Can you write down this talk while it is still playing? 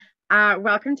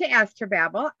Welcome to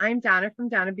Astrobabble. I'm Donna from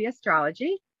Donna B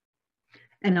Astrology.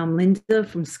 And I'm Linda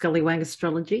from Scullywag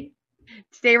Astrology.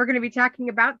 Today we're going to be talking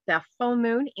about the full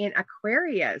moon in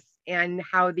Aquarius and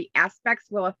how the aspects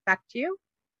will affect you.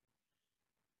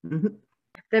 Mm-hmm.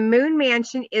 The moon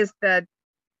mansion is the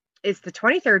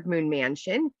 23rd moon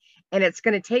mansion, and it's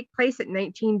going to take place at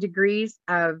 19 degrees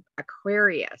of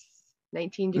Aquarius,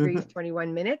 19 degrees,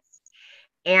 21 minutes.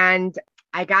 And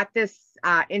I got this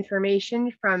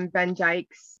information from Ben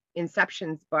Dyke's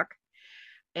Inceptions book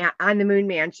on the moon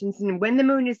mansions. And when the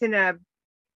moon is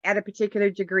at a particular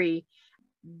degree,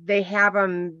 they have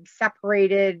them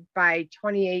separated by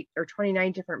 28 or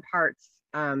 29 different parts.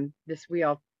 This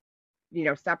wheel,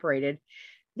 separated.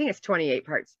 I think it's 28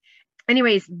 parts.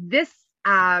 Anyways, this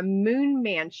moon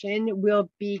mansion will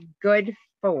be good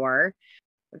for,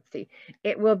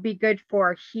 it will be good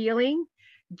for healing,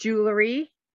 jewelry,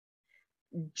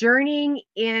 journeying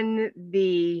in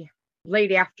the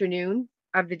late afternoon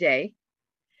of the day.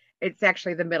 It's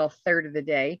actually the middle third of the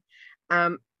day.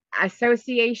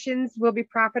 Associations will be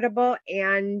profitable,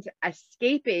 and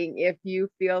escaping if you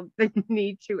feel the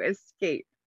need to escape.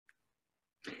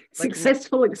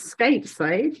 Successful escapes,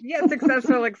 eh? Yeah,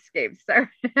 successful escapes. So,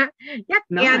 yep.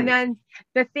 Nice. And then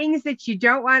the things that you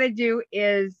don't want to do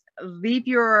is leave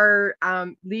your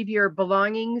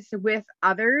belongings with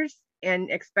others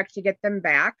and expect to get them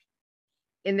back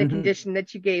in the condition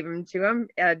that you gave them to them.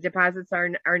 Deposits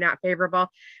are not favorable.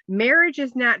 Marriage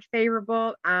is not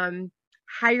favorable.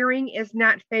 Hiring is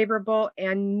not favorable,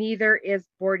 and neither is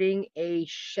boarding a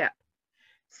ship.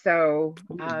 So,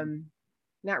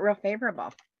 not real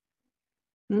favorable.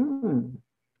 On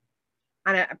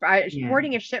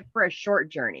boarding a ship for a short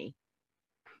journey.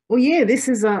 Well, yeah, this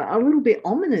is a little bit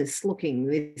ominous looking,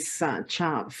 this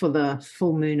chart for the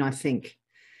full moon, I think.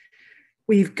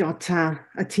 We've got a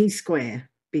T-square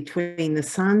between the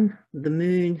sun, the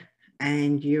moon,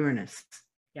 and Uranus.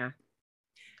 Yeah.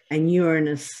 And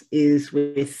Uranus is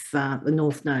with the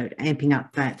North Node, amping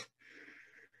up that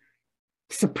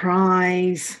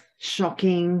surprise,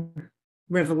 shocking,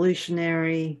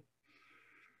 revolutionary.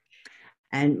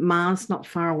 And Mars not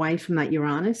far away from that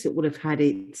Uranus. It would have had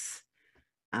its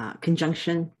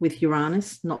conjunction with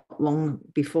Uranus not long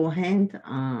beforehand.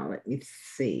 Let me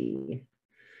see.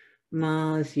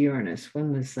 Mars, Uranus,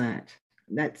 when was that?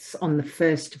 That's on the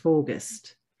 1st of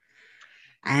August.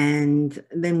 And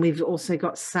then we've also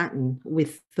got Saturn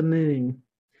with the moon.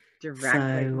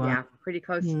 Directly, so, yeah, pretty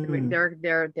close to the moon.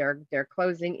 They're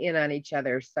closing in on each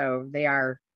other, so they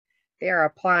are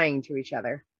applying to each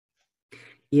other.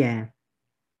 Yeah.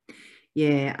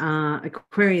 Yeah,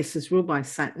 Aquarius is ruled by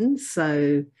Saturn,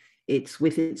 so it's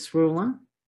with its ruler.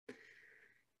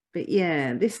 But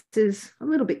yeah, this is a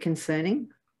little bit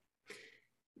concerning.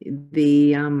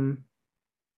 The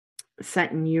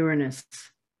Saturn-Uranus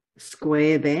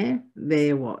square there,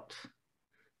 they're what?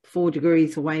 4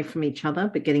 degrees away from each other,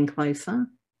 but getting closer.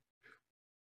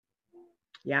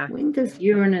 Yeah. When does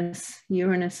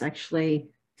Uranus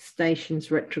actually stations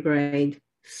retrograde?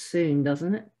 Soon,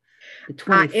 doesn't it? The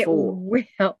 24th.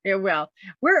 It will.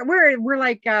 We're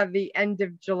like the end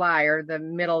of July or the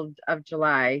middle of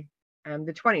July,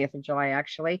 the 20th of July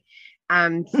actually.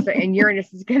 And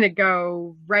Uranus is going to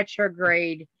go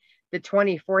retrograde the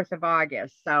 24th of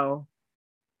August. So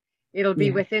it'll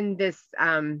be within this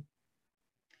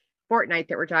fortnight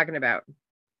that we're talking about.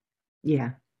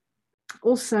 Yeah.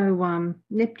 Also,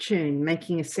 Neptune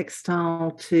making a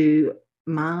sextile to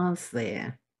Mars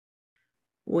there,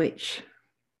 which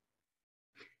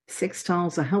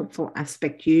sextiles are a helpful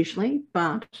aspect usually,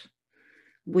 but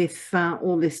with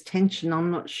all this tension,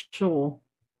 I'm not sure.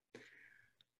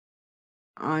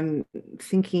 I'm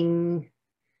thinking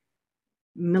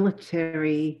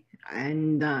military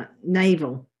and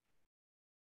naval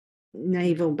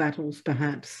battles,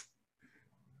 perhaps.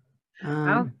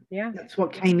 Yeah. That's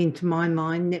what came into my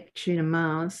mind, Neptune and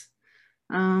Mars.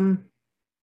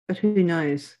 But who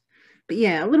knows? But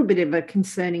yeah, a little bit of a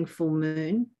concerning full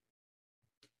moon,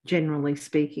 generally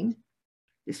speaking.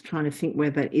 Just trying to think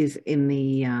where that is in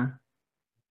the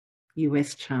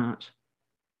US chart.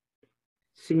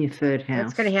 It's in your 3rd house.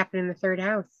 What's going to happen in the 3rd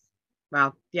house?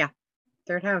 Well, yeah,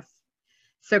 3rd house.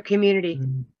 So community.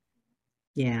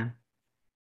 Yeah.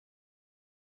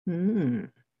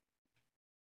 When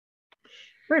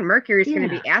Mercury is going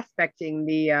to be aspecting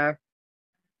the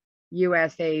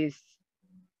USA's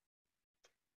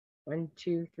 1,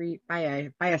 2, 3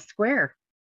 by a square,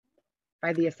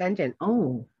 by the ascendant.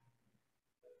 Oh,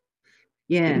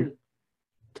 yeah,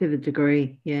 to the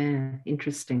degree. Yeah,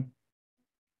 interesting.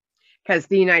 Because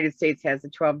the United States has a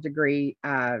 12-degree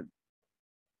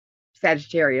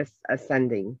Sagittarius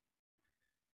ascending.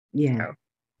 Yeah. So,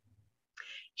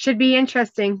 should be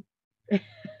interesting.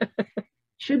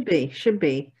 Should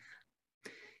be.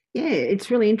 Yeah, it's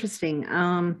really interesting.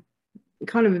 Kind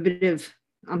of a bit of,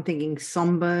 I'm thinking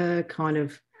somber, kind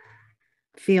of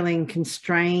feeling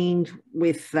constrained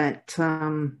with that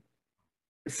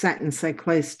Saturn so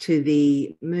close to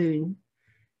the moon.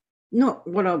 Not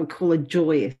what I would call a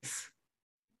joyous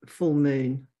full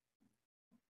moon.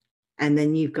 And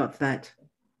then you've got that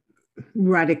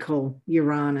radical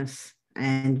Uranus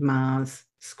and Mars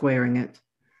squaring it.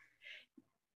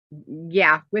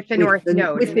 Yeah, with the North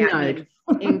Node, and that node.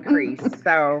 means increase.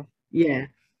 So yeah.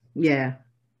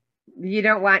 You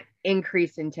don't want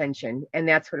increase in tension, and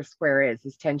that's what a square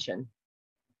is tension.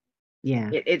 Yeah.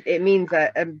 It means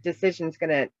a decision is going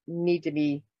to need to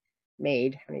be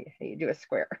made. How do you do a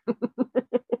square?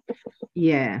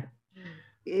 Yeah.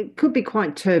 It could be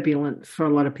quite turbulent for a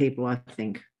lot of people, I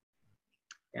think.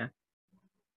 Yeah.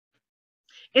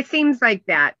 It seems like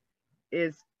that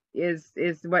is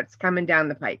what's coming down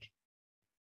the pike.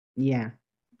 Yeah.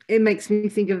 It makes me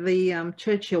think of the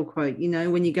Churchill quote, you know,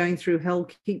 when you're going through hell,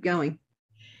 keep going.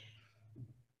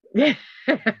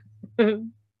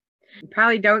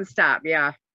 Probably don't stop.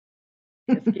 Yeah.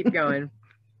 Just keep going.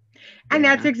 And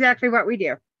that's exactly what we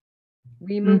do.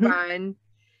 We move on.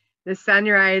 The sun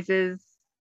rises.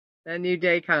 A new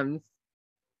day comes.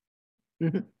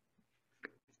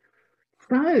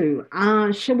 So,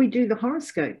 shall we do the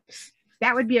horoscopes?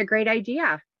 That would be a great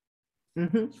idea.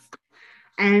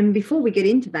 And before we get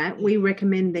into that, we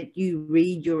recommend that you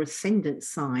read your ascendant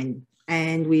sign.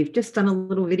 And we've just done a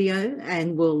little video,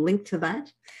 and we'll link to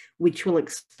that, which will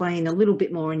explain a little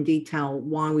bit more in detail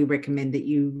why we recommend that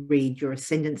you read your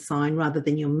ascendant sign rather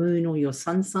than your moon or your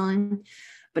sun sign.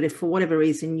 But if for whatever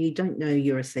reason you don't know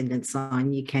your ascendant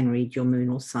sign, you can read your moon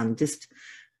or sun. Just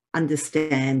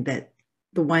understand that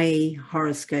the way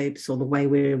horoscopes, or the way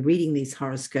we're reading these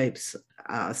horoscopes,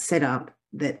 are set up,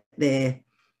 that they're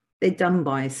done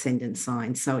by ascendant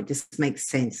sign. So it just makes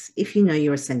sense, if you know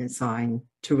your ascendant sign,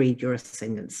 to read your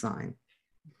ascendant sign.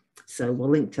 So we'll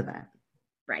link to that.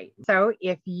 Right. So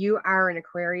if you are an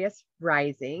Aquarius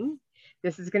rising,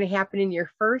 this is going to happen in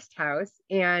your first house.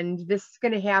 And this is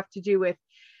going to have to do with,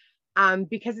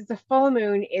 because it's a full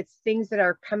moon, it's things that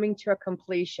are coming to a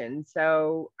completion.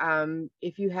 So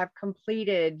if you have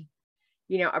completed,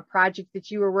 a project that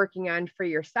you were working on for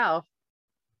yourself,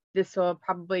 this will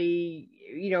probably,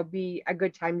 be a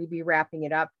good time to be wrapping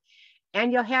it up.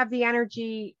 And you'll have the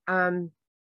energy, not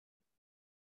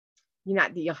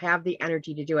that you'll have the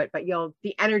energy to do it, but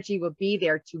the energy will be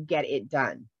there to get it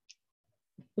done.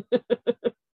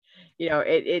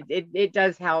 It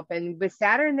does help. And with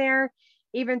Saturn there,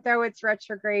 even though it's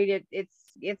retrograde, it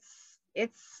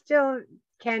still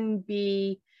can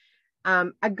be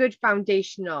a good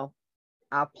foundational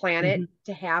planet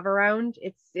to have around.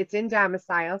 It's in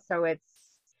domicile, so it's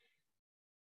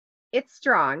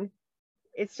strong.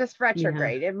 It's just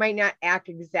retrograde. It might not act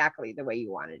exactly the way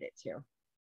you wanted it to,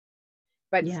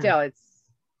 but still, it's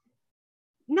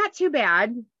not too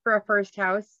bad for a first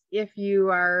house if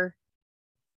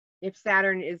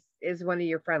Saturn is one of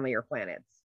your friendlier planets.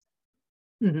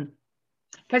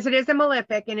 Because it is a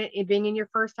malefic, and it being in your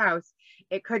first house,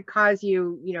 it could cause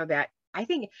you, that I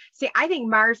think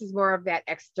Mars is more of that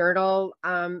external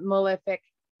malefic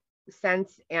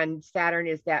sense, and Saturn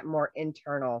is that more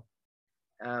internal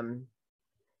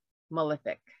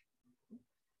malefic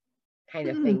kind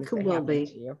of things that happen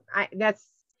to you. That's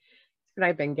what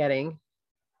I've been getting.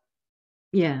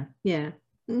 Yeah.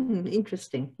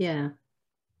 Interesting. Yeah.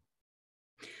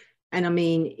 And I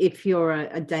mean, if you're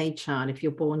a day chart, if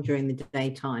you're born during the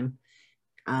daytime,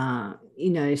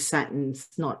 Saturn's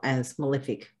not as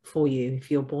malefic for you.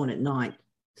 If you're born at night,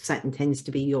 Saturn tends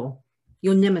to be your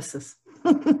nemesis.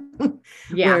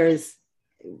 Whereas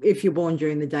if you're born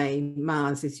during the day,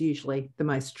 Mars is usually the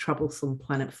most troublesome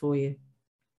planet for you.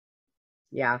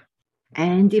 Yeah.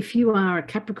 And if you are a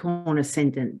Capricorn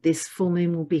ascendant, this full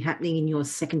moon will be happening in your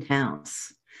second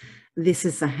house. This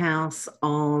is the house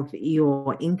of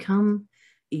your income,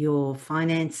 your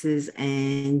finances,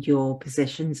 and your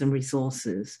possessions and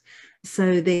resources.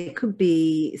 So there could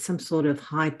be some sort of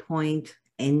high point,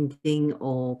 ending,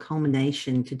 or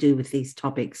culmination to do with these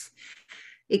topics.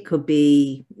 It could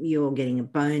be you're getting a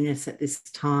bonus at this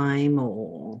time,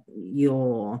 or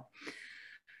you're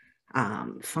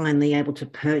finally able to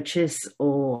purchase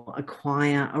or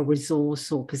acquire a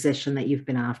resource or possession that you've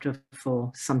been after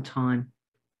for some time.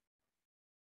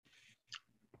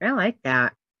 I like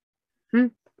that.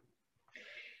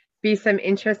 Be some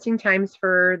interesting times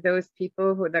for those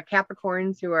people the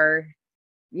Capricorns who are,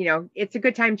 it's a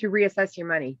good time to reassess your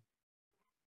money.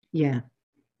 Yeah.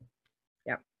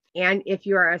 And if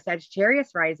you are a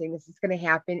Sagittarius rising, this is going to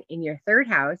happen in your third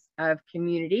house of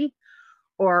community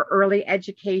or early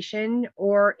education,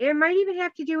 or it might even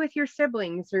have to do with your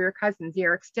siblings or your cousins,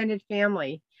 your extended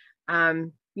family.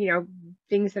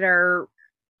 Things that are,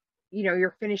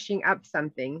 you're finishing up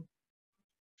something.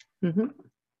 Mm-hmm.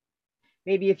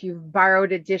 Maybe if you've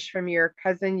borrowed a dish from your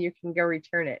cousin, you can go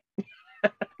return it.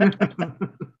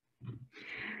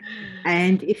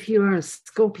 And if you're a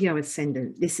Scorpio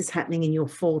ascendant, this is happening in your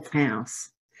fourth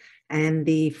house. And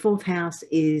the fourth house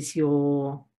is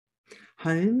your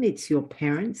home, it's your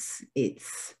parents,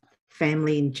 it's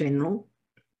family in general,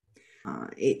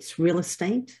 it's real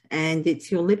estate, and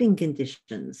it's your living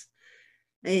conditions.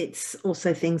 It's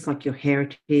also things like your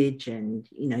heritage and,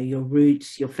 your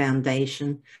roots, your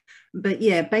foundation. But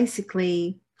yeah,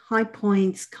 basically high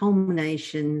points,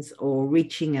 culminations, or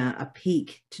reaching a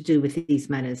peak to do with these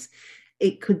matters.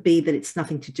 It could be that it's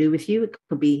nothing to do with you. It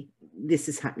could be this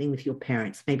is happening with your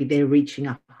parents. Maybe they're reaching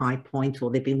a high point or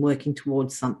they've been working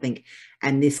towards something,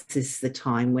 and this is the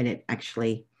time when it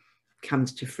actually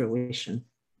comes to fruition.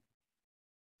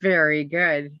 Very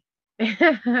good.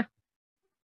 I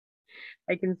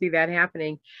can see that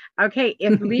happening. Okay,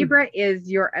 if Libra is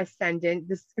your ascendant,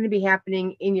 this is going to be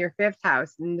happening in your fifth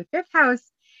house. And the fifth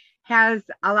house has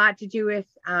a lot to do with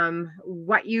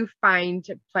what you find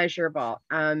pleasurable.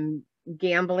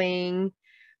 Gambling,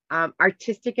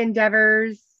 artistic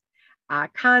endeavors,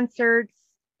 concerts,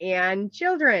 and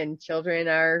children. Children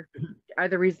are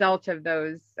the result of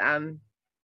those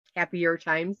happier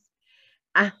times,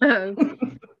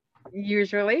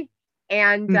 usually.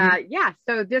 And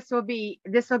so this will be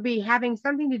having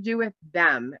something to do with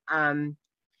them,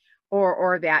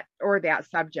 or that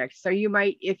subject. So you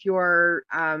might, if you're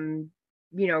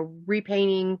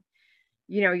repainting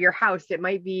your house, it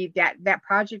might be that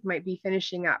project might be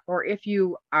finishing up. Or if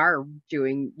you are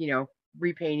doing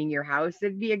repainting your house,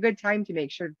 it'd be a good time to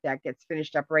make sure that gets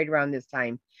finished up right around this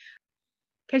time,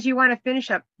 because you want to finish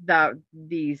up the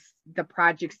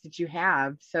projects that you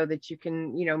have so that you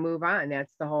can move on.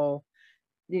 That's the whole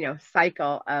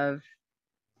cycle of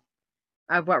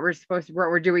what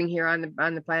we're doing here on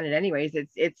the planet anyways.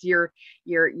 It's you're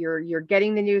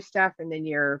getting the new stuff, and then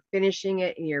you're finishing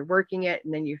it, and you're working it,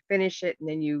 and then you finish it, and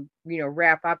then you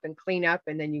wrap up and clean up,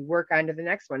 and then you work on to the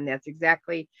next one. That's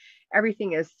exactly,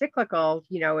 everything is cyclical,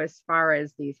 as far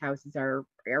as these houses are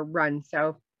run.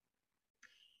 So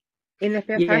in the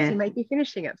fifth house, you might be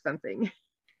finishing up something.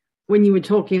 When you were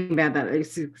talking about that,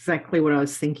 it's exactly what I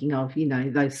was thinking of,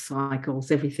 those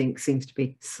cycles. Everything seems to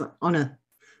be on a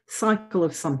cycle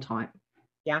of some type.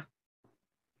 Yeah.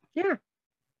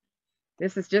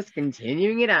 This is just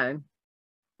continuing it on.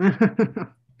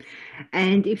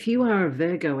 And if you are a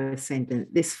Virgo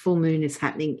ascendant, this full moon is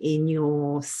happening in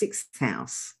your sixth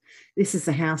house. This is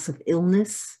the house of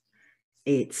illness.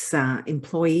 It's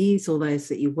employees or those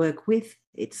that you work with.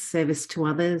 It's service to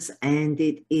others, and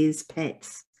it is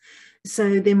pets.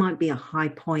 So there might be a high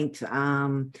point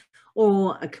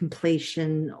or a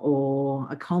completion or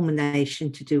a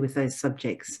culmination to do with those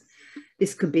subjects.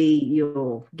 This could be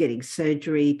you're getting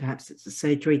surgery, perhaps it's a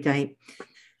surgery date.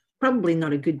 Probably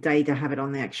not a good day to have it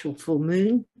on the actual full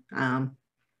moon,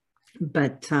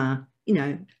 but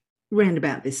round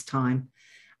about this time.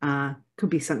 Could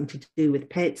be something to do with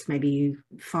pets. Maybe you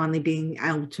finally being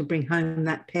able to bring home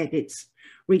that pet. It's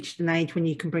reached an age when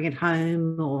you can bring it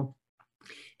home, or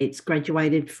it's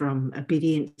graduated from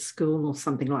obedience school or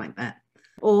something like that.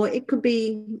 Or it could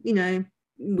be,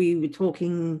 we were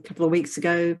talking a couple of weeks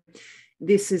ago,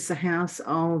 this is a house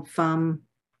of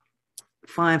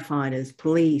firefighters,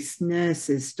 police,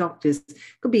 nurses, doctors. It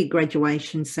could be a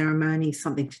graduation ceremony,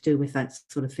 something to do with that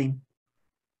sort of thing.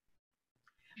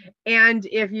 And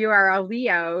if you are a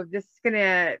Leo, this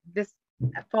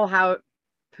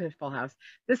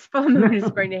full moon is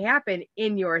going to happen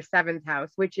in your seventh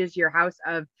house, which is your house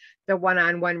of the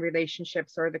one-on-one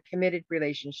relationships or the committed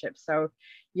relationships. So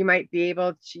you might be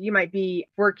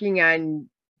working on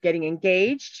getting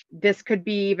engaged. This could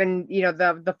be even,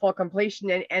 the full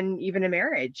completion and even a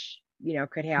marriage,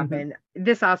 could happen. Mm-hmm.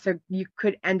 This also, you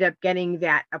could end up getting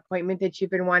that appointment that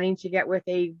you've been wanting to get with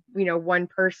a, one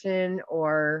person,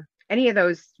 or any of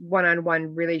those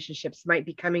one-on-one relationships might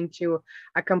be coming to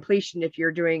a completion if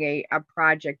you're doing a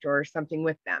project or something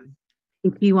with them.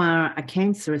 If you are a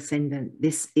Cancer ascendant,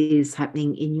 this is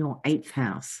happening in your eighth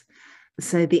house.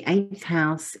 So the eighth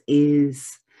house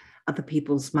is other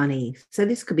people's money. So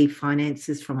this could be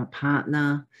finances from a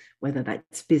partner, whether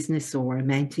that's business or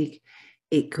romantic.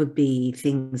 It could be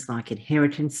things like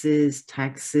inheritances,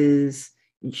 taxes,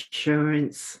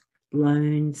 insurance,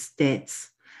 loans,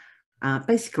 debts,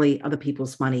 basically other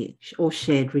people's money or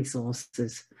shared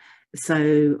resources.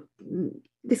 So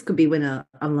this could be when a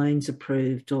loan's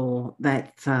approved, or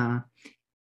that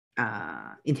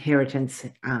inheritance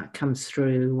comes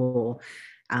through, or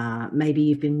maybe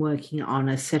you've been working on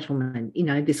a settlement.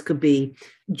 This could be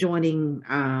joining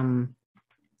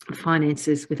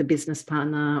finances with a business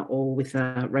partner or with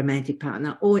a romantic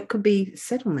partner, or it could be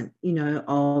settlement,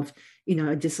 of,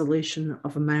 a dissolution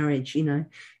of a marriage.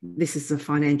 This is a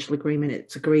financial agreement,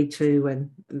 it's agreed to, and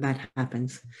that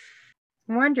happens.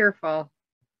 Wonderful.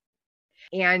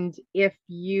 And if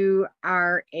you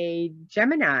are a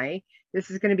Gemini, this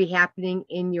is going to be happening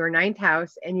in your ninth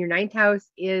house, and your ninth house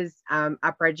is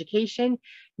upper education,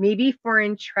 maybe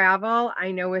foreign travel.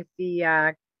 I know with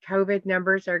the COVID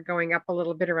numbers are going up a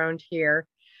little bit around here.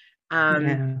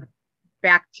 Yeah.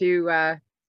 Back to,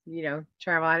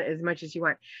 travel out as much as you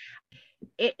want.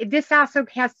 This also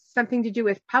has something to do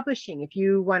with publishing. If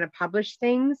you want to publish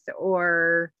things,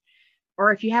 or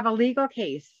if you have a legal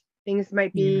case, things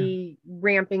might be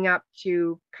ramping up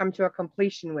to come to a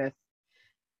completion with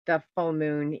the full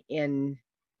moon in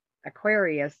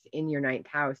Aquarius in your ninth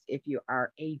house if you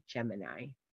are a Gemini.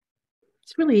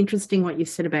 It's really interesting what you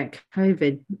said about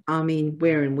COVID. I mean,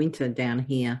 we're in winter down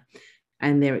here,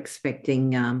 and they're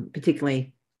expecting,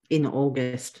 particularly in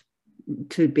August,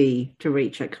 to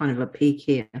reach a kind of a peak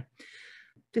here.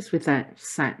 Just with that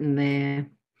Saturn there,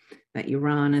 that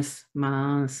Uranus,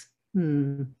 Mars.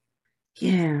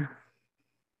 Yeah.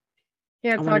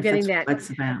 Yeah, it's all getting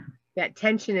that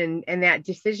tension and that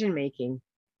decision making.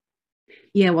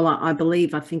 Yeah, well, I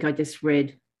think I just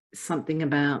read something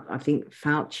about, I think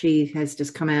Fauci has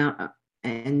just come out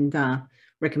and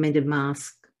recommended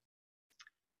masks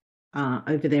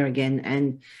over there again.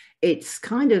 And it's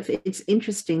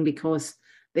interesting because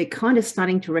they're kind of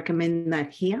starting to recommend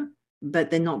that here, but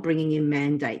they're not bringing in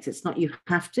mandates. It's not you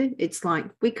have to. It's like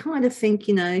we kind of think,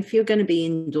 if you're going to be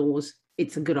indoors,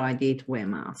 it's a good idea to wear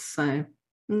masks. So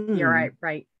you're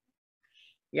right.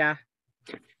 Yeah.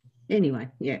 Anyway,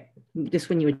 yeah, just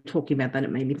when you were talking about that,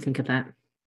 it made me think of that.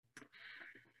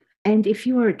 And if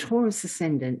you are a Taurus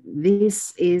ascendant,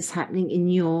 this is happening in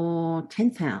your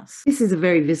 10th house. This is a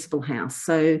very visible house.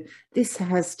 So this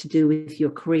has to do with your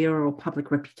career or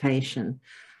public reputation.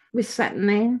 With Saturn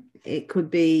there, it could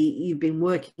be you've been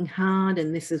working hard,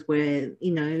 and this is where,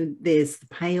 there's the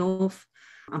payoff.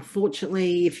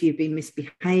 Unfortunately, if you've been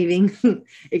misbehaving,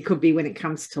 it could be when it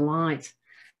comes to light.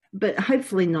 But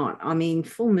hopefully not. I mean,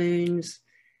 full moons,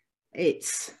 it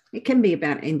can be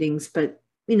about endings, but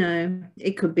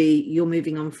it could be you're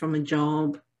moving on from a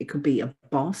job. It could be a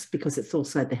boss, because it's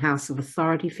also the house of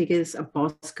authority figures. A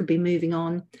boss could be moving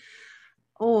on.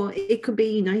 Or it could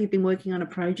be, you've been working on a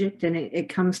project and it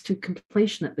comes to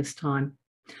completion at this time.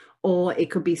 Or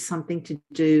it could be something to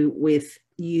do with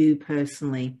you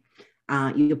personally,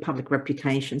 your public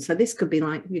reputation. So this could be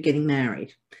like you're getting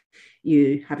married,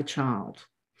 you have a child,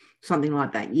 something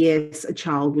like that. Yes, a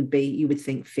child would be, you would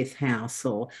think, 5th house,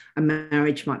 or a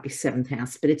marriage might be 7th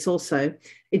house, but it's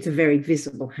a very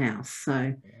visible house.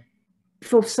 So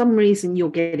for some reason, you're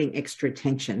getting extra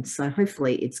attention. So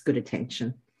hopefully it's good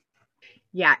attention.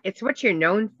 Yeah, it's what you're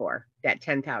known for, that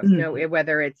 10th house.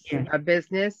 Whether it's a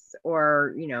business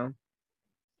or,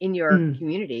 in your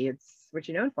community, it's what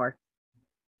you're known for.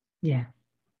 Yeah.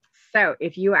 So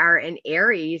if you are an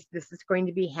Aries, this is going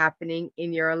to be happening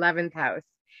in your 11th house.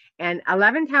 And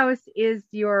 11th house is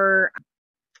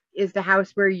the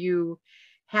house where you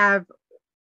have,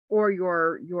 or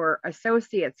your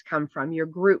associates come from, your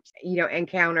groups,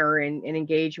 encounter and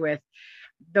engage with.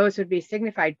 Those would be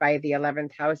signified by the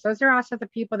 11th house. Those are also the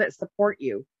people that support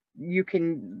you. You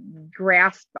can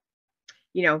grasp,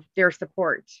 their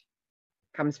support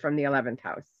comes from the 11th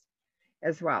house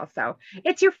as well. So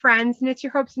it's your friends and it's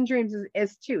your hopes and dreams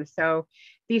as too. So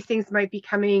these things might be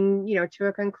coming, to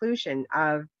a conclusion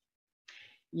of,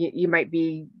 you might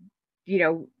be,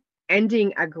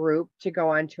 ending a group to go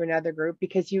on to another group,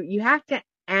 because you have to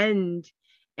end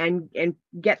and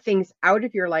get things out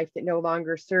of your life that no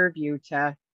longer serve you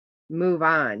to move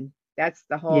on. That's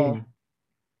the whole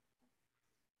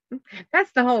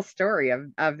story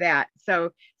of that.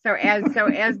 So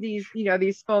as these,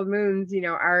 these full moons,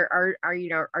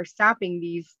 are stopping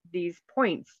these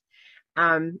points,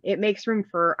 it makes room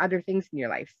for other things in your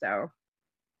life. So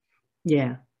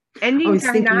yeah. Endings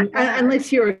are not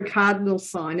unless you're a cardinal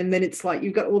sign, and then it's like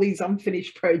you've got all these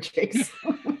unfinished projects.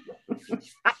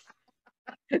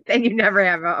 Then you never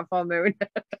have a full moon.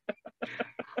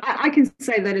 I can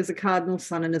say that as a cardinal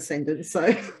sun and ascendant.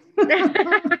 So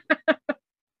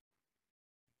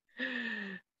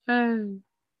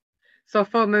so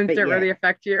full moons don't really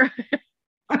affect you.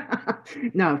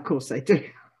 No, of course they do.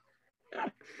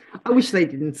 I wish they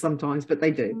didn't sometimes, but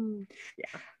they do.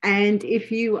 Yeah. And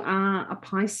if you are a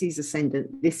Pisces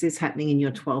ascendant, this is happening in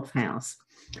your 12th house.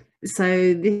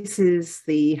 So this is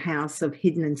the house of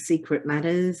hidden and secret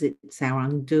matters. It's our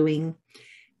undoing.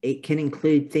 It can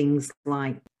include things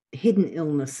like hidden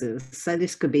illnesses. So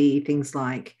this could be things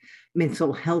like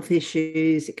mental health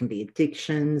issues. It can be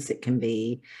addictions. It can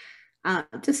be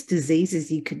just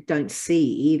diseases you don't see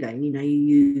either.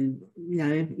 You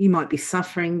might be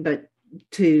suffering, but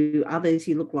to others,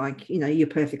 you look like, you're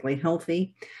perfectly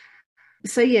healthy.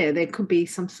 So yeah, there could be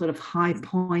some sort of high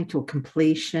point or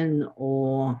completion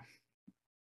or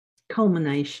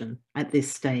culmination at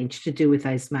this stage to do with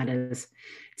those matters.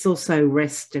 It's also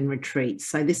rest and retreat.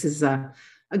 So this is a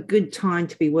good time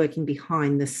to be working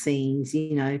behind the scenes.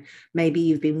 Maybe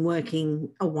you've been working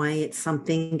away at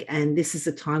something and this is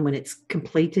a time when it's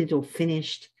completed or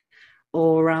finished,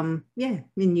 or and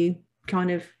you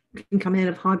kind of can come out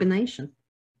of hibernation.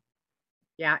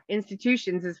 Yeah,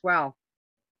 institutions as well.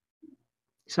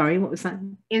 Sorry, what was that?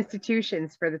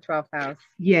 Institutions for the 12th house.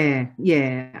 Yeah.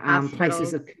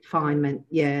 Places of confinement.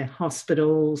 Yeah,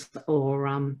 hospitals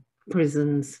or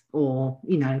prisons or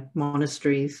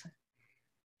monasteries.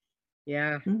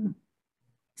 Yeah.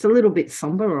 It's a little bit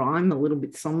somber, or I'm a little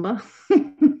bit somber.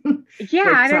 Yeah,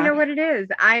 but, I don't know what it is.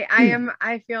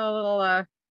 I feel a little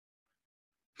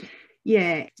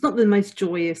yeah, it's not the most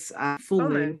joyous full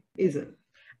moon, is it?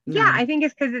 No. Yeah, I think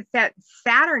it's because it's that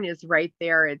Saturn is right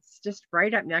there. It's just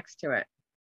right up next to it.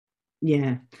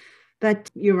 Yeah.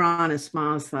 That Uranus,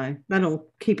 Mars, though,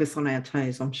 that'll keep us on our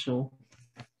toes, I'm sure.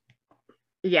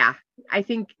 Yeah, I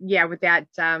think, with that,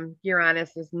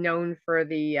 Uranus is known for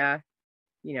the,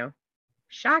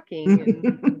 shocking.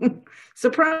 And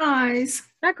surprise.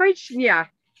 Not quite. Yeah,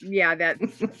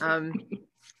 that's,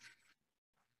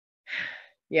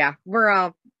 yeah, we're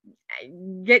all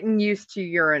getting used to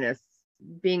Uranus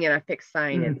being in a fixed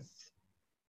sign. It's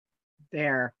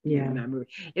there. Yeah.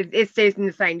 It stays in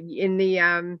the sign. In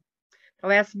the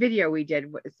last video we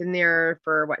did, it's in there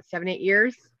for what, 7-8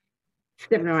 years?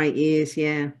 7 or 8 years,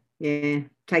 yeah.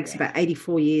 Takes about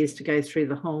 84 years to go through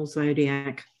the whole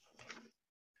zodiac.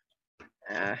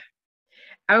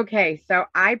 Okay, so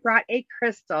I brought a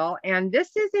crystal, and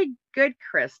this is a good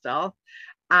crystal.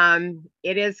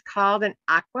 It is called an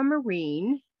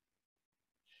aquamarine.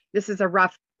 This is a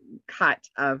rough cut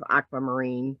of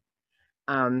aquamarine.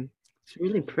 It's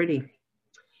really pretty.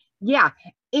 Yeah,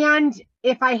 and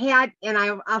if I had, and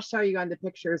I'll show you on the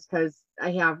pictures because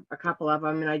I have a couple of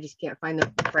them and I just can't find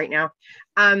them right now.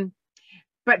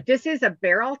 But this is a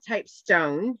beryl type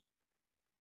stone.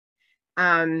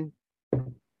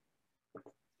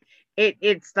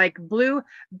 It's like blue,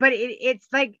 but it's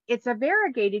a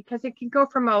variegated, because it can go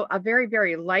from a very,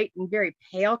 very light and very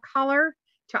pale color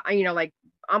to, like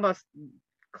almost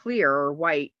clear or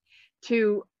white,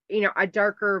 to, a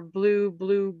darker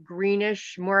blue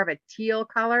greenish, more of a teal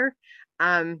color. So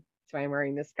I'm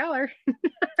wearing this color.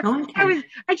 Okay.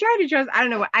 I try to dress, I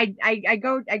don't know what, I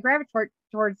gravitate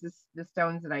towards the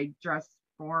stones that I dress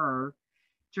for, or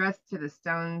dress to the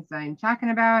stones I'm talking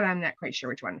about. I'm not quite sure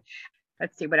which one.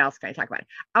 Let's see, what else can I talk about?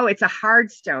 Oh, it's a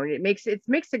hard stone. It makes it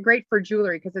great for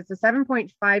jewelry because it's a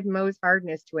 7.5 Mohs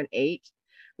hardness to an 8,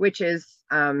 which is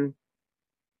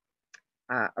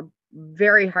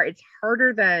very hard. It's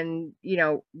harder than,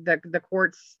 the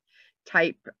quartz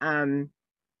type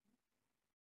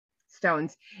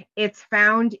stones. It's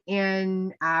found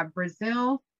in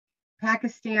Brazil,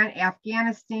 Pakistan,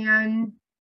 Afghanistan,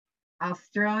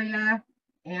 Australia,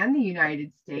 and the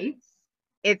United States.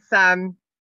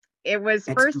 It was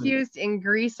first used in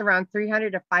Greece around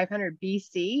 300 to 500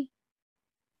 BC.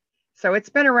 So it's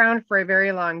been around for a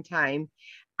very long time.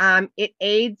 It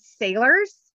aids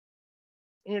sailors.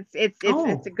 It's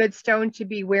a good stone to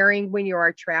be wearing when you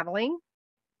are traveling.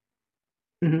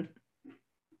 Mm-hmm.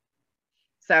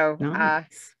 So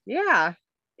nice.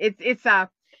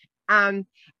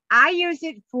 I use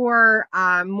it for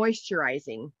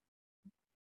moisturizing.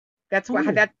 That's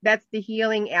the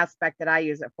healing aspect that I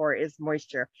use it for, is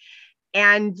moisture.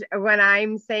 And when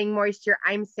I'm saying moisture,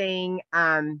 I'm saying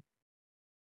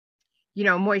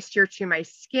moisture to my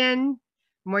skin,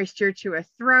 moisture to a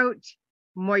throat,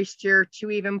 moisture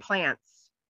to even plants.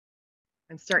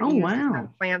 I'm starting to use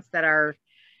some plants that are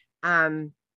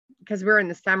because we're in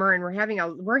the summer and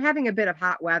we're having a bit of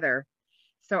hot weather.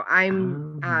 So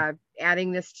I'm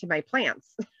adding this to my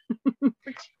plants.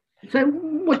 So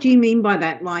what do you mean by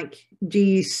that? Like, do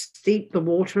you steep the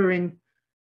water in?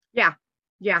 Yeah.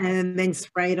 And then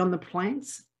spray it on the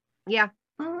plants? Yeah.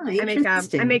 Oh,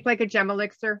 interesting. I make like a gem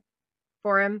elixir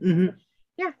for him. Mm-hmm.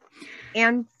 Yeah.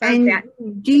 And so And that,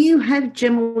 do you have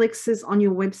gem elixirs on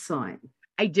your website?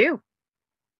 I do.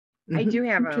 I do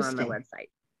have them on my Interesting. website.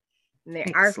 And they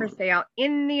are for Excellent. sale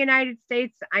in the United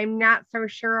States. I'm not so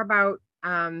sure about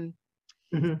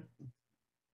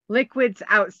liquids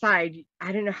outside.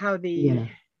 I don't know how Yeah.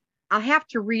 I'll have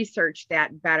to research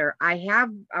that better. I have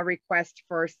a request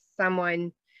for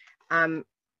someone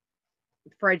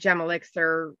for a gem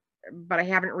elixir, but I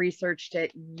haven't researched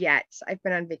it yet. I've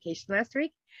been on vacation last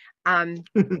week.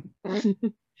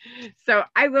 So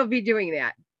I will be doing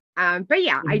that. But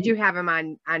yeah, I do have them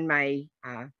on my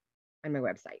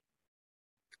website.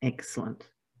 Excellent.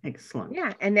 Excellent.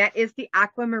 Yeah, and that is the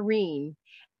aquamarine.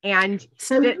 And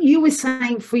so you were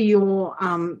saying for your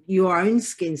own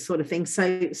skin sort of thing.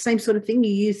 So same sort of thing.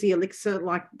 You use the elixir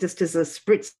like just as a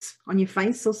spritz on your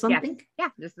face or something. Yes. Yeah,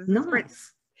 this is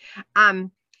nice.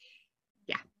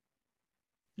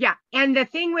 Yeah. And the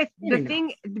thing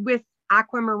with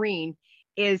aquamarine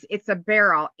is it's a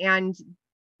beryl, and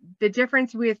the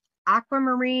difference with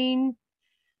aquamarine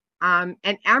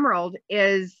and emerald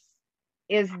is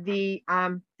the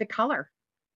color.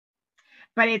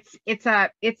 But it's a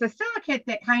silicate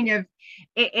that kind of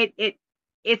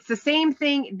it's the same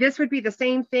thing. This would be the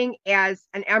same thing as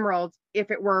an emerald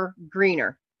if it were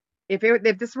greener. If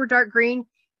this were dark green,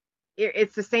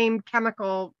 it's the same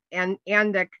chemical and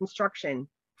the construction.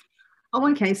 Oh,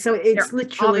 okay. So it's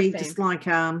literally just like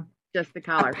just the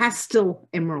color. A pastel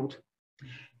emerald.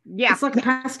 Yeah. It's like a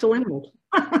pastel emerald.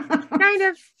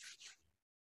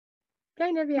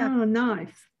 kind of, yeah. Oh,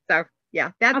 nice. So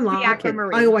yeah, that's the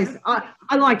aquamarine.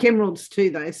 I like emeralds too,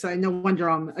 though, so no wonder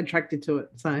I'm attracted to it.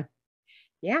 So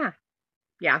yeah,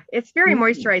 it's very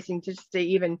moisturizing just to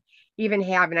even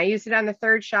have, and I use it on the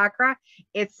third chakra.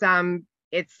 It's the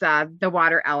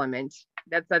water element.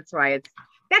 That's why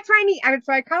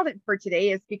I called it for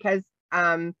today, is because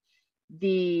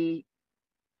the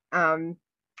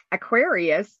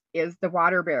Aquarius is the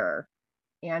water bearer,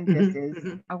 and this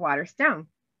is a water stone.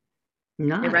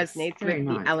 Nice. It resonates with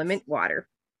the element water.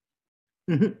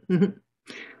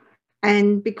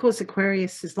 And because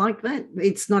Aquarius is like that,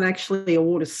 it's not actually a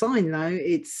water sign, though.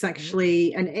 It's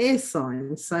actually an air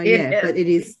sign. So but it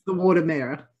is the water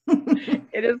bearer.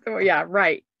 It is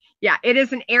right. Yeah, it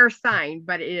is an air sign,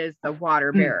 but it is the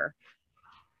water bearer.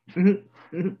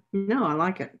 No, I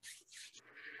like it.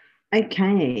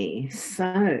 Okay,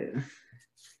 so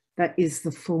that is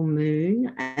the full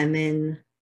moon, and then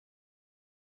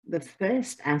the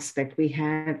first aspect we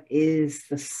have is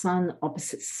the sun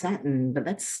opposite Saturn, but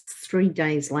that's 3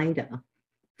 days later.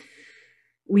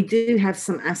 We do have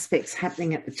some aspects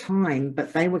happening at the time,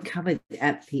 but they were covered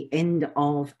at the end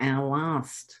of our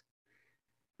last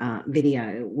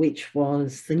video, which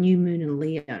was the new moon in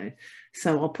Leo.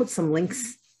 So I'll put some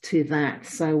links to that.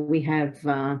 So we have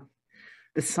the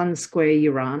sun square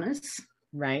Uranus,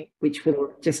 right, which will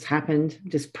have just happened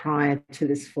just prior to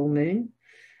this full moon.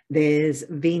 There's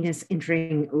Venus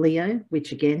entering Leo,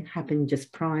 which again happened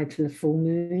just prior to the full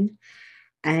moon,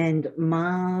 and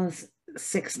Mars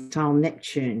sextile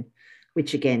Neptune,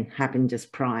 which again happened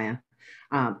just prior.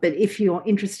 But if you're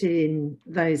interested in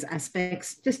those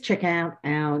aspects, just check out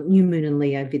our new moon in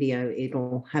Leo video.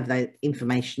 It'll have that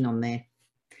information on there.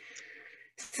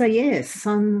 So yeah,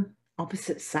 sun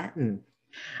opposite Saturn.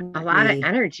 A lot of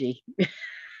energy.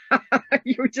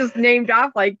 You just named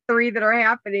off like 3 that are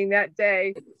happening that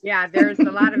day. Yeah, there's a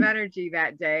lot of energy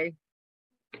that day.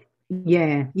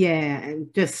 Yeah,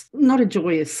 and just not a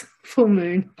joyous full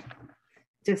moon.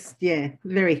 Just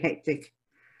very hectic.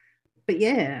 But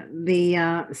yeah,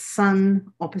 the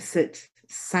sun opposite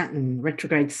Saturn,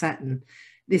 retrograde Saturn.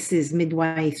 This is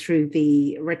midway through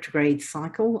the retrograde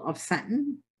cycle of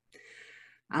Saturn.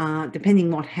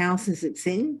 Depending what houses it's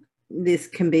in, this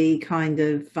can be kind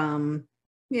of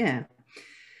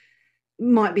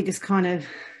might be just kind of,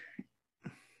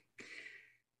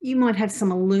 you might have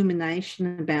some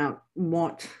illumination about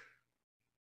what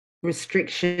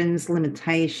restrictions,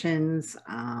 limitations,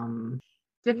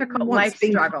 difficult life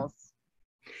struggles.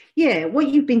 Yeah, what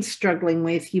you've been struggling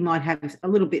with, you might have a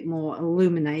little bit more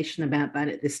illumination about that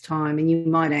at this time. And you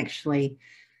might actually,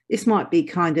 this might be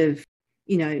kind of,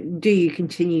 do you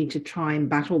continue to try and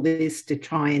battle this, to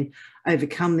try and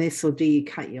overcome this, or do you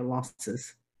cut your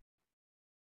losses?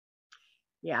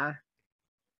 Yeah.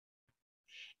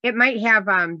 It might have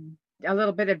a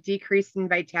little bit of decrease in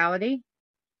vitality.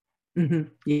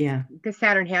 Yeah. Because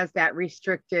Saturn has that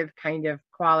restrictive kind of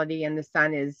quality, and the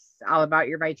sun is all about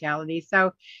your vitality. So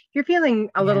if you're feeling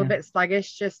a little bit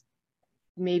sluggish, just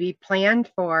maybe plan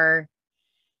for,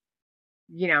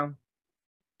 don't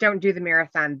do the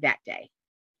marathon that day.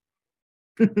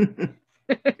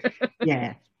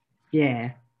 Yeah.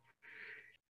 Yeah.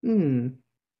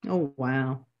 Oh,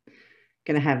 wow.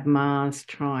 Going to have Mars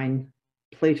trine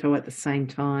Pluto at the same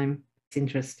time. It's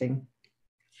interesting.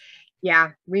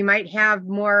 Yeah, we might have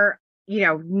more,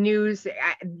 news.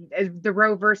 The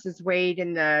Roe versus Wade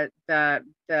and the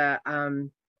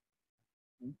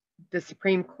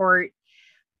Supreme Court,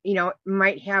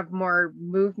 might have more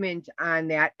movement on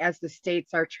that as the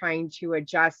states are trying to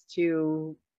adjust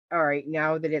to, all right,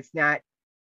 now that it's not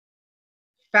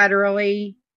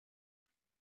federally,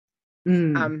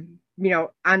 on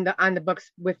the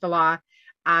books with the law,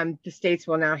 the states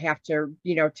will now have to,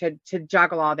 to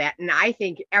juggle all that. And I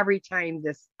think every time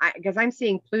because I'm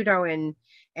seeing Pluto and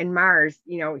Mars,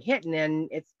 hitting, and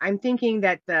I'm thinking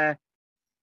that the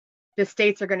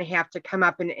states are going to have to come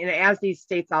up, and as these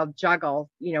states all juggle,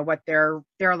 what their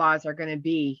laws are going to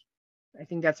be. I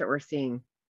think that's what we're seeing.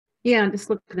 Yeah, I'm just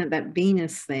looking at that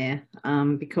Venus there,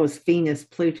 because Venus,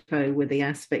 Pluto were the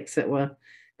aspects that were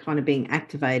kind of being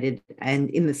activated. And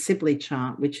in the Sibley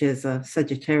chart, which is a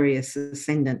Sagittarius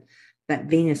ascendant, that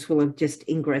Venus will have just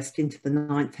ingressed into the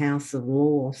 9th house of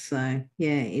law. So,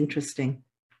 yeah, interesting.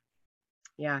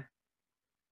 Yeah.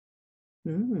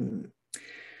 And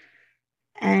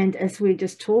as we're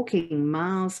just talking,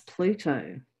 Mars,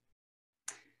 Pluto.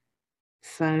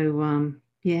 So,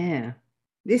 yeah,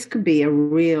 this could be a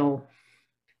real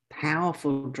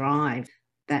powerful drive.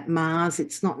 That Mars,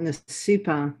 it's not in a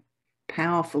super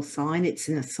powerful sign, it's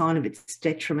in a sign of its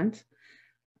detriment.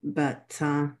 But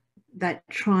that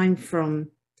trine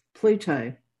from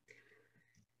Pluto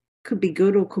could be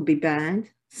good or could be bad.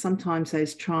 Sometimes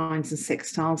those trines and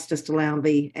sextiles just allow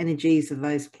the energies of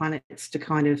those planets to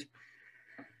kind of,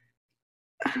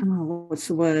 what's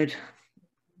the word?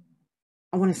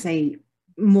 I want to say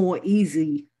more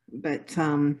easy, but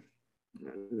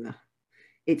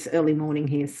it's early morning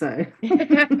here, so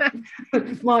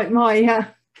my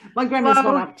grandma's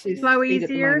not up to flow speed easier. At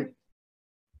the moment.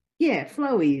 Yeah,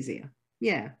 flow easier.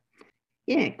 Yeah,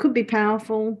 it could be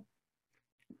powerful,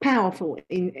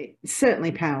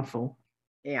 certainly powerful.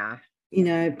 Yeah.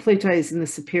 Pluto's in the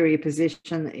superior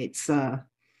position. It's a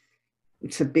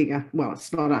bigger, well,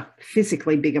 it's not a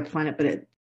physically bigger planet, but it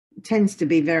tends to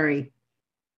be very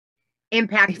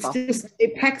impactful.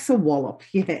 It packs a wallop.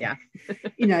 Yeah.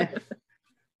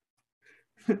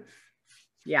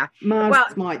 Yeah.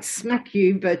 Mars might smack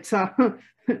you, but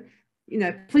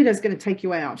Pluto's going to take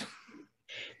you out.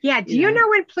 Yeah. Do you know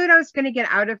when Pluto's going to get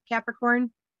out of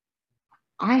Capricorn?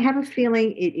 I have a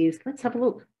feeling it is. Let's have a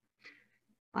look.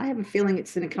 I have a feeling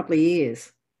it's in a couple of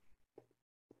years.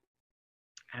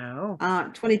 Oh.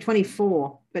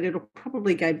 2024, but it'll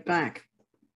probably go back.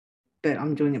 But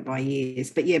I'm doing it by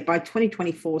years. But yeah, by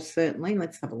 2024, certainly.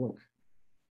 Let's have a look.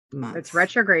 Months. It's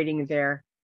retrograding there.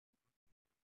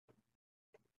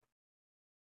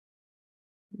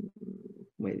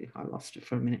 Wait, I lost it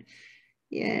for a minute.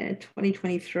 Yeah,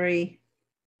 2023.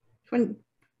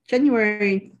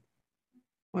 January.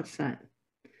 What's that?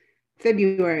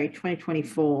 February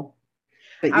 2024.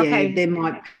 But okay.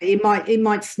 Yeah, it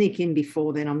might sneak in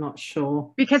before then. I'm not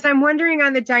sure. Because I'm wondering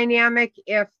on the dynamic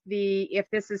if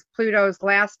this is Pluto's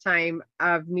last time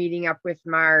of meeting up with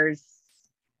Mars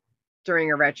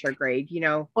during a retrograde,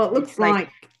 Well, it looks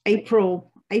like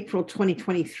April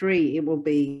 2023 it will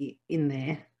be in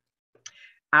there.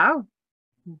 Oh.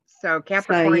 So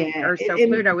Capricorn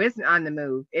Pluto isn't on the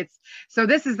move. So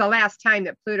this is the last time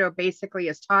that Pluto basically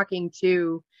is talking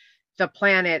to the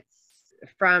planets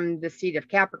from the seat of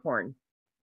Capricorn,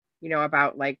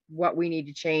 about like what we need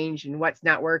to change and what's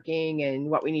not working and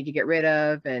what we need to get rid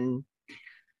of. And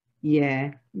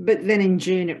yeah, but then in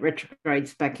June it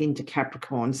retrogrades back into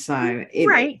Capricorn. So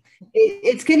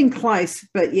it's getting close,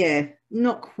 but yeah,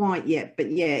 not quite yet,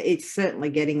 but yeah, it's certainly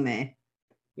getting there.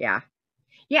 Yeah.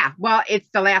 Yeah. Well, it's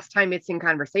the last time it's in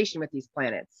conversation with these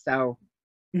planets. So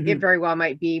it very well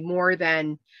might be more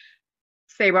than,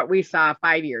 say, what we saw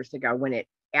 5 years ago when it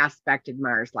aspected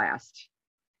Mars last.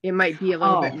 It might be a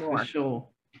little bit more. For sure.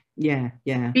 Yeah.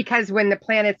 Because when the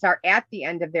planets are at the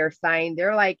end of their sign,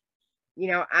 they're like,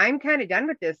 I'm kind of done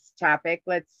with this topic.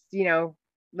 Let's get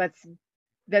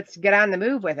on the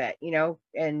move with it,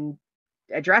 and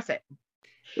address it.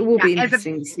 It will be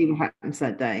interesting to see what happens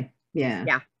that day. Yeah.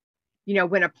 Yeah.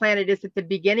 When a planet is at the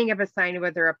beginning of a sign,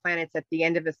 whether a planet's at the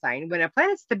end of a sign. When a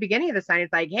planet's at the beginning of the sign,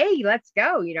 it's like, hey, let's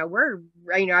go.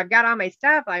 I've got all my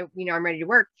stuff. I'm ready to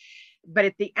work. But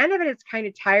at the end of it, it's kind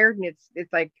of tired, and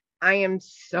it's like, I am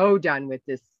so done with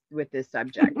this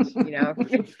subject.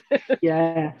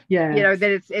 Yeah.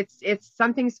 That it's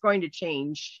something's going to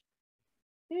change.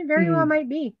 It very well might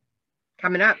be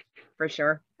coming up for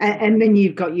sure. And then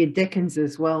you've got your decans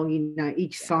as well.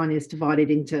 Each sign is divided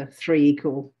into 3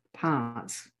 equal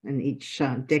parts, and each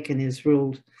decan is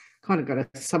ruled, kind of got a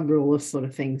sub-ruler sort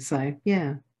of thing. So,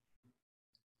 yeah.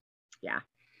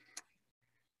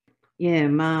 Yeah,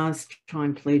 Mars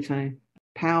trine Pluto,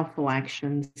 powerful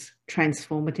actions,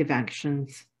 transformative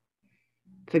actions,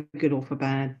 for good or for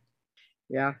bad.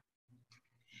 Yeah.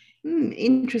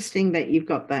 Interesting that you've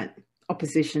got that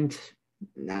opposition to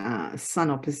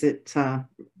Sun opposite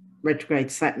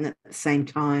retrograde Saturn at the same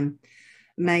time.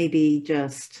 Maybe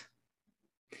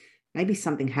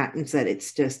something happens that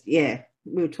it's just, we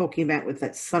were talking about with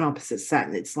that Sun opposite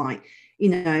Saturn, it's like,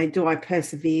 do I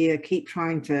persevere, keep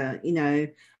trying to,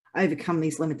 overcome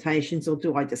these limitations, or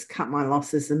do I just cut my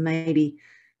losses? And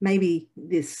maybe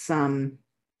this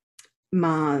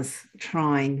Mars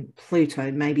trine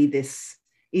Pluto, maybe this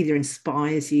either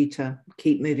inspires you to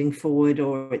keep moving forward,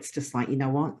 or it's just like, you know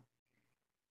what,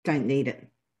 don't need it,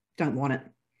 don't want it.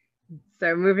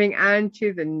 So moving on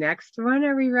to the next one.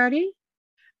 Are we ready?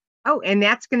 Oh, and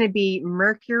that's going to be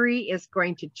Mercury is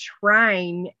going to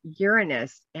trine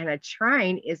Uranus, and a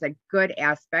trine is a good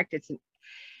aspect.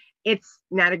 It's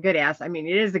not a good aspect. I mean,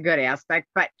 it is a good aspect,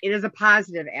 but it is a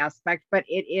positive aspect, but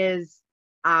it is,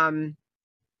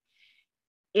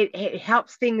 it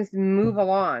helps things move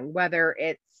along, whether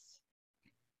it's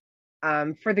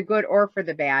for the good or for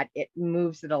the bad. It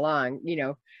moves it along,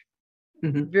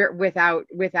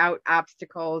 without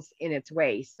obstacles in its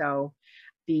way. So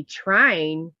the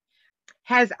trine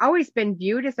has always been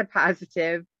viewed as a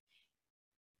positive,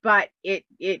 but it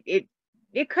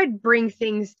could bring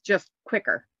things just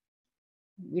quicker,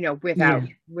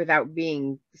 without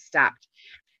being stopped.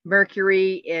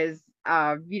 Mercury is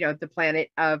the planet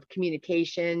of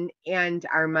communication and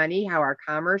our money, how our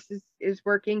commerce is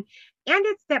working, and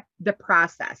it's the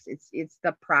process. It's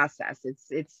the process.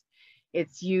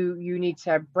 It's you need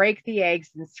to break the eggs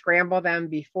and scramble them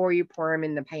before you pour them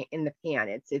in the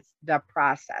pan. It's the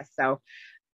process. So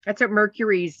that's what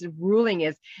Mercury's ruling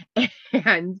is.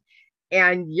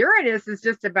 And Uranus is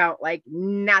just about like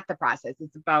not the process.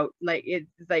 It's about like, it's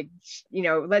like,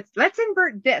 let's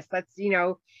invert this. Let's,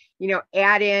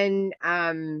 add in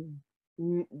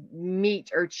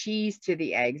meat or cheese to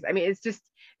the eggs. I mean,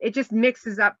 it just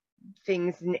mixes up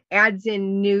things and adds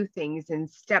in new things and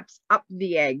steps up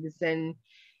the eggs. And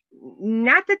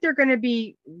not that they're going to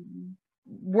be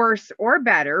worse or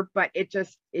better, but it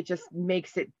just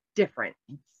makes it different.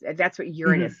 That's what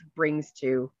Uranus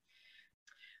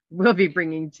will be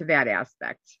bringing to that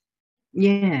aspect.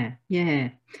 Yeah.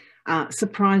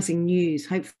 Surprising news,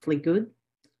 hopefully good.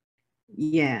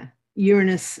 Yeah.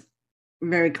 Uranus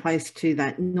very close to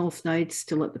that North Node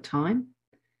still at the time.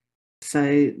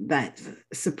 So that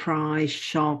surprise,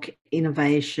 shock,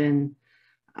 innovation,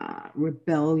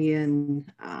 rebellion,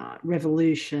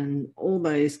 revolution, all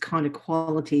those kind of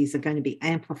qualities are going to be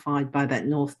amplified by that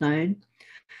North Node.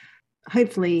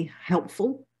 Hopefully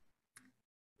helpful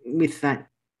with that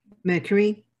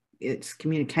Mercury. It's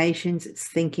communications, it's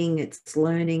thinking, it's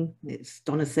learning, it's,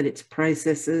 Donna said, it's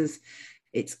processes,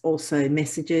 it's also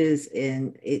messages,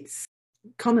 and it's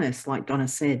commerce, like Donna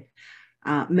said.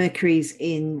 Mercury's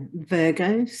in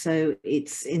Virgo, so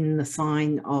it's in the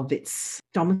sign of its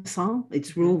domicile.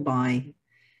 It's ruled by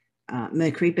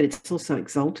Mercury, but it's also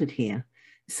exalted here.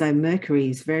 So Mercury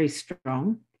is very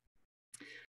strong.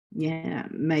 Yeah,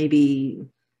 maybe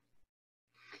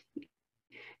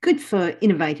good for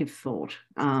innovative thought.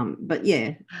 But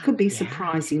yeah, could be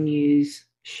surprising news,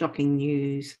 shocking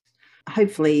news.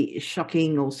 Hopefully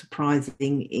shocking or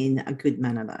surprising in a good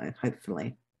manner, though,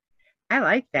 hopefully. I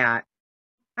like that.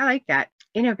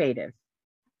 Innovative.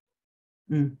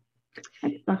 That's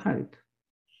the hope.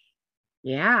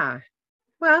 Yeah.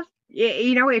 Well,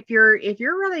 if you're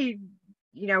really,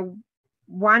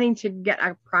 wanting to get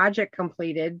a project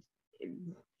completed,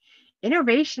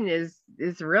 innovation is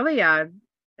really a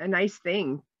nice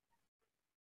thing.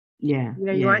 Yeah.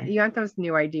 You want those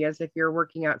new ideas if you're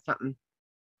working out something.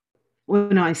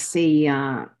 When I see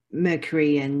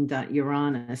Mercury and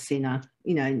Uranus in a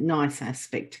nice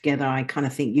aspect together, I kind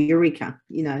of think eureka.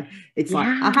 It's like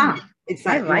aha. It's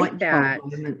that like that.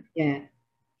 Moment. Yeah.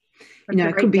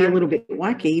 It could be a little bit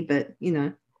wacky, but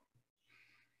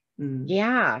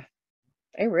Yeah,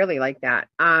 I really like that.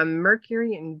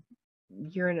 Mercury and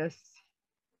Uranus.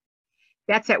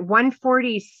 That's at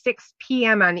 1:46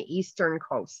 p.m. on the Eastern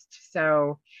Coast.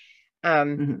 So,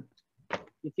 if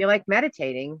you like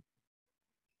meditating,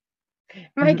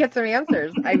 might get some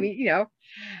answers. I mean,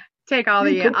 take all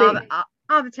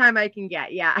the time I can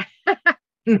get. Yeah.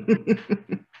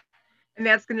 And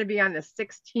that's going to be on the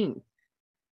 16th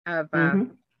of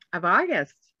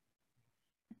August.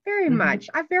 Very much.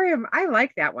 I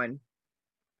like that one.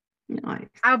 Nice.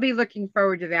 I'll be looking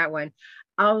forward to that one,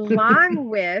 along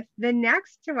with the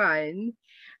next one,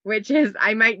 which is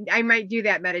I might do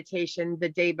that meditation the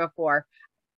day before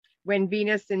when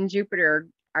Venus and Jupiter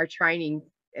are trining,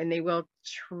 and they will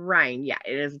trine. Yeah,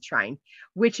 it is a trine,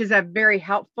 which is a very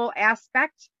helpful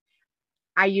aspect.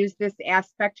 I use this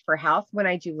aspect for health when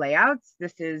I do layouts.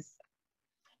 This is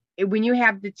when you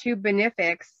have the two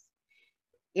benefics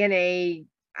in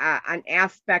an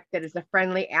aspect that is a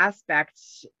friendly aspect,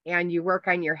 and you work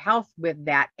on your health with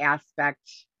that aspect.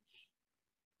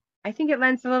 I think it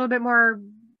lends a little bit more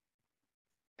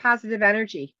positive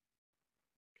energy.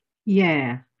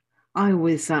 Yeah, I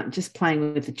was just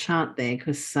playing with the chart there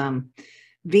because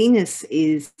Venus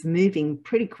is moving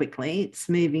pretty quickly. It's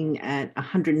moving at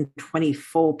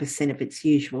 124% of its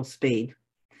usual speed.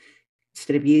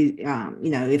 Instead of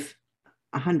if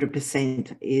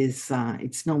 100% is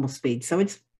its normal speed. So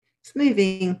it's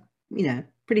moving,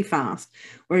 pretty fast.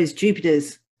 Whereas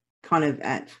Jupiter's kind of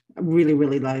at a really,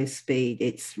 really low speed.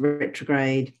 It's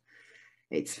retrograde.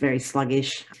 It's very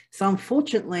sluggish. So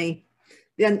unfortunately,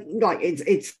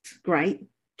 it's great,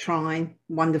 trine,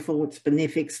 wonderful. It's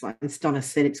benefic. Like as Donna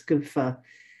said, it's good for,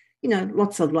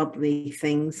 lots of lovely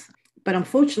things. But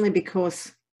unfortunately,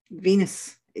 because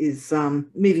Venus is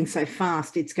moving so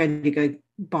fast, it's going to go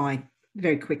by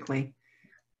very quickly.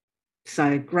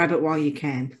 So grab it while you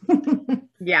can.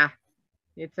 Yeah,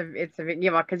 it's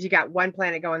because you got one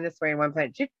planet going this way and one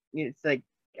planet, it's like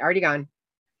already gone.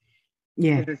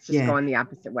 Yeah, because it's just going the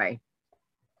opposite way.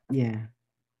 Yeah.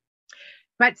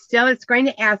 But still, it's going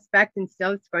to aspect, and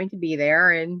still it's going to be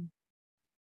there, and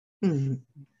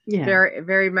yeah, very,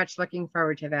 very much looking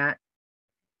forward to that.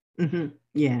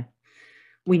 Yeah,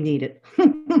 we need it.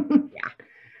 Yeah.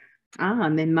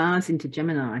 And then Mars into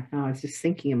Gemini. I was just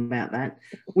thinking about that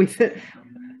with it.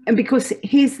 And because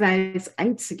here's those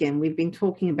eights again. We've been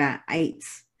talking about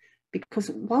eights because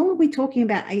why were we talking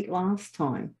about 8 last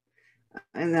time?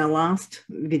 In our last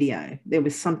video, there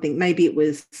was something, maybe it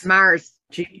was Mars.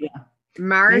 Jupiter.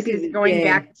 Mars is going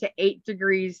back to 8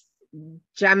 degrees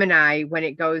Gemini when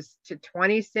it goes to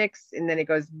 26, and then it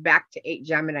goes back to 8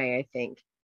 Gemini, I think.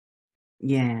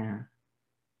 Yeah.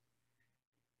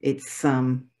 It's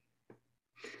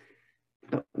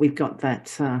but we've got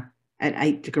that at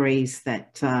 8 degrees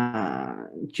that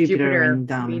Jupiter and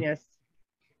Venus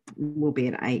will be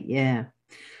at 8, yeah.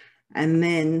 And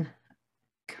then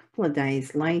a couple of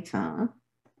days later,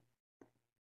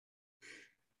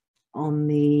 on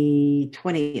the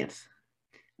 20th,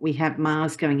 we have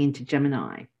Mars going into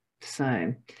Gemini.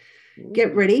 So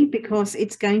get ready because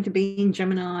it's going to be in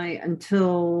Gemini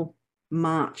until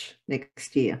March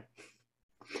next year.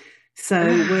 So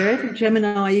wherever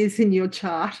Gemini is in your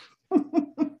chart,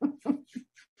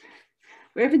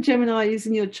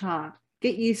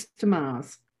 get used to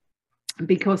Mars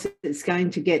because it's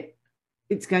going to get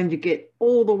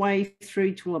all the way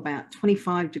through to about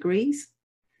 25 degrees.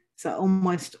 So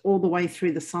almost all the way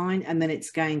through the sign, and then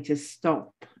it's going to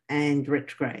stop and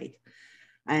retrograde.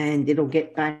 And it'll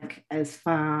get back as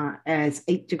far as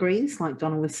 8 degrees, like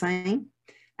Donna was saying.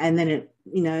 And then it,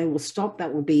 will stop.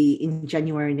 That will be in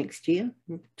January next year.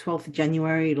 12th of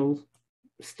January, it'll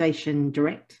station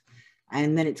direct.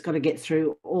 And then it's got to get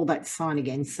through all that sign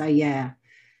again. So, yeah.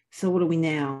 So what are we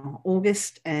now?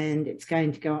 August, and it's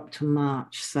going to go up to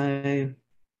March. So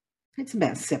it's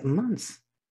about 7 months.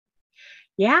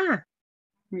 Yeah.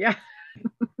 Yeah.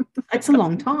 It's a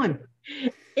long time.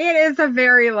 It is a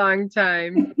very long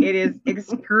time. It is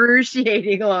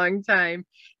excruciating long time,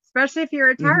 especially if you're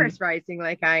a Taurus rising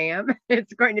like I am.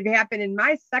 It's going to happen in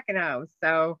my second house.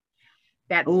 So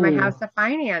that's my house of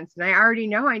finance. And I already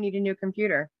know I need a new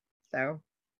computer. So,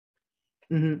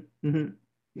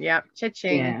 yeah,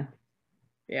 cha-ching. Yeah.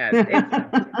 Yeah.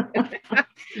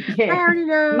 I already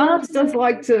know. Mars does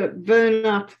like to burn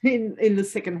up in the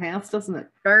second house, doesn't it?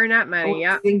 Burn up money,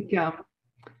 yeah. I think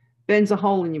burns a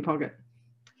hole in your pocket.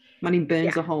 Money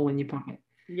burns a hole in your pocket.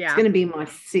 Yeah. It's going to be my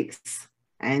 6th.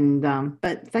 And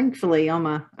but thankfully I'm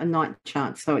a night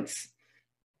chart, so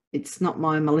it's not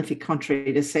my malefic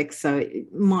contrary to sex, so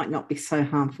it might not be so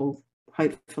harmful,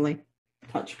 hopefully.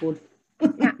 Touch wood.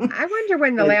 Yeah, I wonder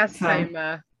when the last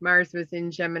time Mars was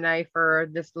in Gemini for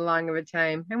this long of a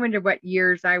time. I wonder what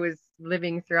years I was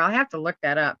living through. I'll have to look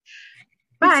that up.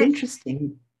 But it's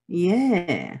interesting.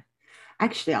 Yeah.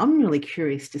 Actually, I'm really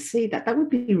curious to see that. That would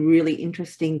be really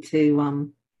interesting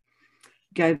to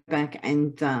go back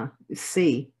and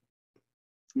see.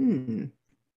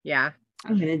 Yeah.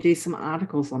 I'm going to do some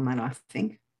articles on that, I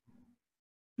think.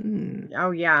 Oh,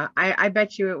 yeah. I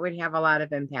bet you it would have a lot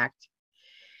of impact.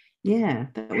 Yeah,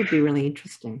 that would be really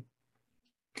interesting.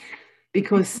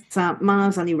 because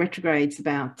Mars only retrogrades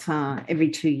about every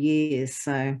 2 years.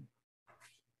 So,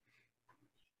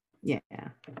 yeah.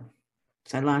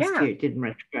 So last year it didn't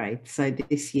retrograde. So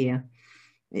this year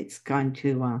it's going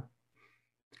to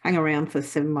hang around for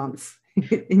 7 months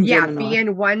in Gemini. Be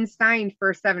in one sign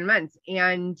for 7 months.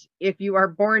 And if you are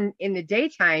born in the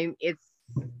daytime, it's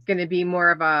going to be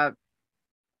more of a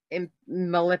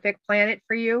malefic planet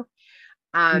for you.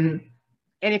 And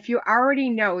if you already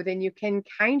know, then you can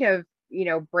kind of,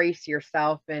 brace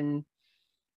yourself. And,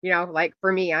 like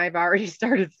for me, I've already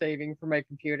started saving for my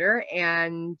computer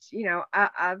and,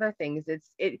 other things.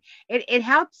 It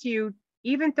helps you,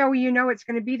 even though it's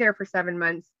going to be there for 7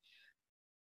 months.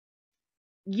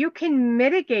 You can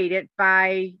mitigate it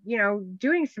by,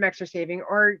 doing some extra saving,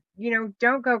 or,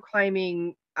 don't go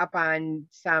climbing up on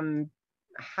some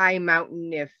high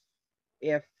mountain.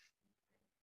 If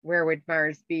where would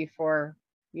Mars be for,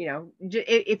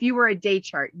 if you were a day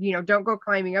chart, don't go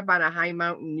climbing up on a high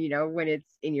mountain, when it's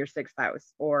in your 6th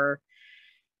house, or,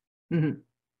 but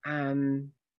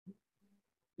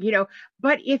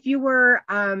if you were,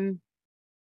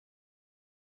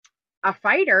 a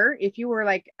fighter, if you were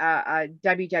like a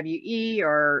WWE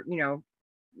or,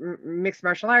 mixed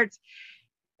martial arts,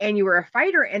 and you were a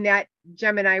fighter and that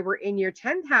Gemini were in your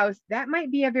 10th house, that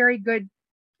might be a very good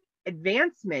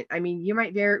advancement. I mean,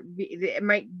 it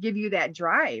might give you that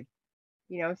drive,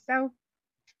 so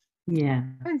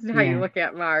depends on how you look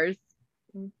at Mars.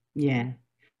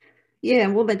 Yeah,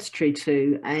 well, that's true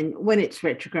too. And when it's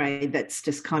retrograde, that's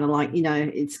just kind of like, you're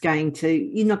not going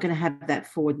to have that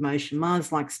forward motion.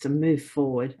 Mars likes to move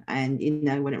forward. And,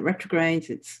 when it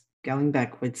retrogrades, it's going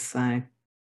backwards. So,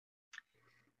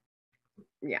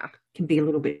 yeah, it can be a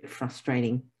little bit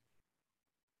frustrating.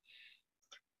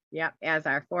 Yep, as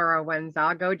our 401s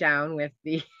all go down with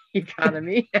the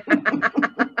economy.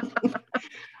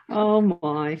 Oh,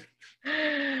 my.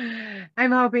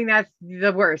 I'm hoping that's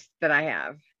the worst that I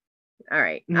have. All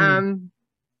right. And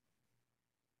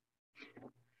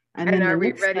then are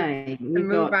we ready to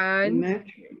move on?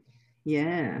 Mercury.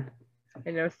 Yeah.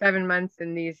 I know 7 months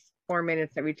in these 4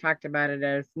 minutes that we talked about it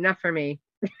is enough for me.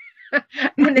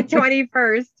 On the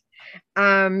 21st,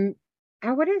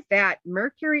 what is that?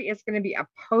 Mercury is going to be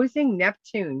opposing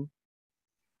Neptune.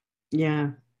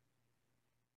 Yeah.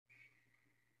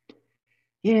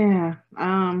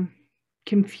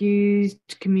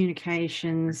 Confused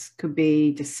communications, could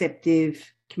be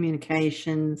deceptive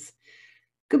communications,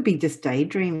 could be just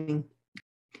daydreaming.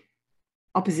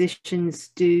 Oppositions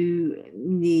do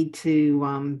need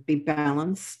to be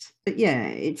balanced, but yeah,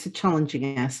 it's a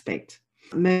challenging aspect.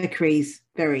 Mercury's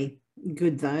very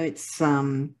good though. It's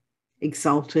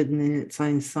exalted and in its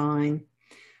own sign.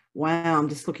 Wow, I'm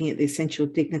just looking at the essential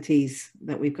dignities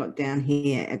that we've got down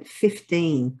here at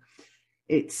 15.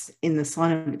 It's in the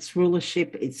sign of its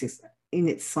rulership. It's in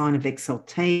its sign of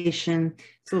exaltation.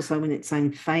 It's also in its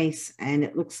own face, and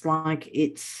it looks like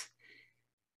it's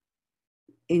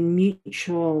in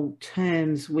mutual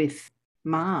terms with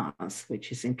Mars,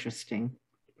 which is interesting.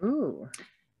 Ooh.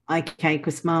 Okay,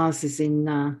 because Mars is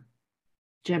in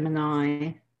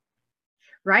Gemini.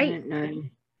 Right. I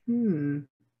don't know.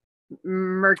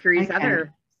 Mercury's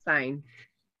other sign.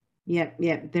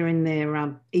 Yep. They're in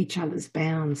their each other's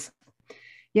bounds.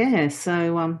 Yeah,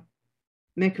 so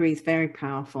Mercury is very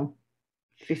powerful.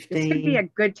 15. This could be a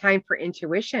good time for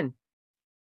intuition.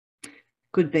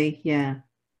 Could be, yeah.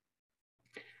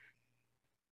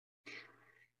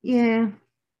 Yeah.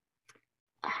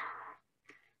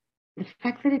 The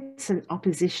fact that it's an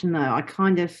opposition, though, I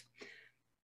kind of.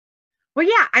 Well,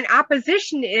 yeah, an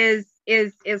opposition is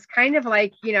kind of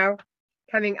like,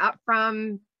 coming up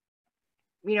from,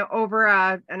 over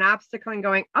an obstacle and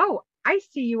going, oh, I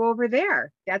see you over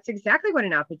there. That's exactly what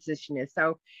an opposition is.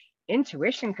 So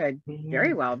intuition could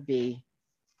very well be.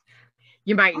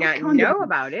 You might not know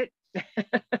about it.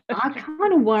 I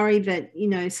kind of worry that,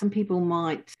 some people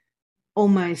might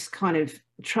almost kind of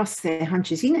trust their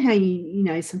hunches. You know how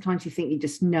you sometimes you think you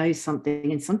just know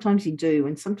something, and sometimes you do,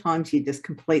 and sometimes you just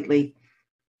completely,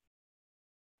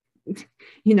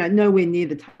 nowhere near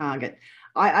the target.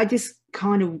 I just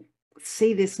kind of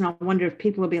see this, and I wonder if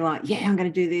people will be like, yeah, I'm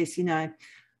going to do this,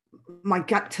 my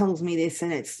gut tells me this,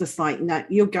 and it's just like, no,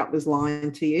 your gut was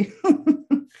lying to you.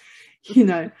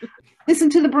 Listen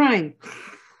to the brain.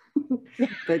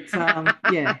 But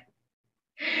yeah.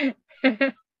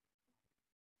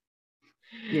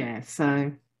 Yeah,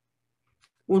 so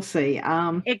we'll see.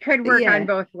 It could work on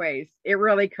both ways. It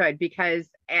really could, because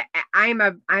I've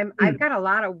got a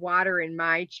lot of water in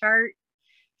my chart.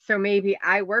 So maybe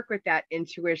I work with that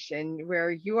intuition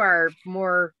where you are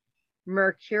more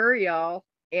mercurial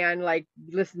and like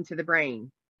listen to the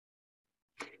brain.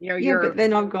 You know, Yeah, but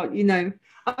then I've got, you know,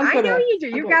 I know you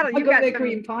do. I've got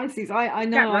Mercury in Pisces. I you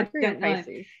got know, I Mercury in don't know.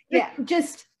 Pisces. Yeah,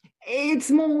 just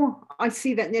it's more. I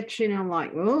see that Neptune, I'm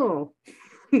like, oh,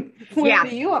 what are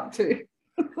you up to?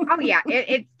 Oh yeah,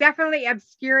 it's definitely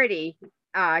obscurity.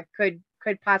 Could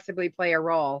possibly play a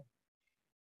role.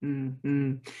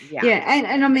 Mm-hmm. Yeah. Yeah,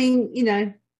 and I mean, you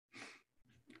know,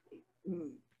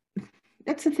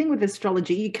 that's the thing with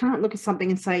astrology. You can't look at something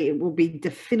and say it will be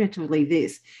definitively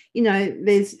this. You know,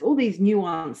 there's all these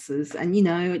nuances, and you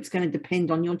know, it's going to depend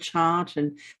on your chart,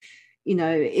 and you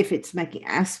know, if it's making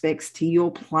aspects to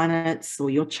your planets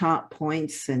or your chart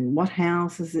points, and what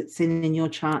houses it's in your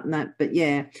chart, and that. But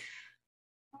yeah,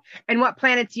 and what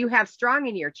planets you have strong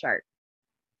in your chart.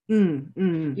 You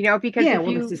know, because yeah,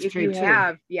 well, this is if true you too.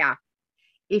 have,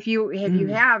 if you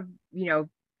have, you know,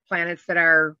 planets that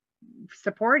are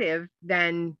supportive,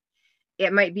 then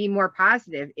it might be more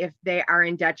positive. If they are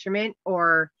in detriment,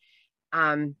 or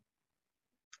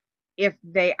if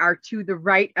they are to the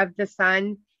right of the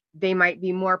sun, they might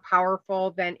be more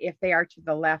powerful than if they are to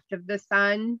the left of the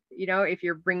sun. You know, if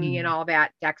you're bringing in all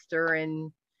that Dexter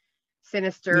and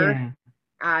sinister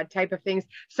type of things.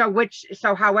 So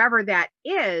however that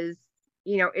is,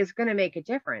 you know, is going to make a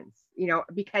difference, you know,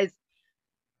 because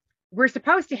we're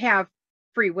supposed to have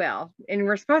free will and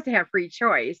we're supposed to have free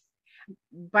choice,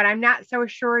 but I'm not so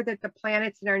sure that the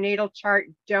planets in our natal chart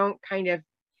don't kind of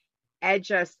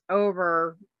edge us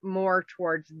over more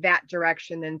towards that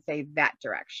direction than say that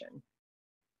direction.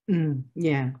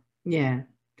 Yeah, yeah.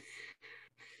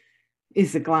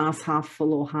 Is the glass half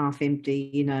full or half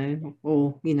empty, you know,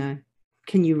 or, you know,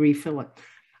 can you refill it?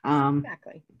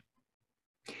 Exactly.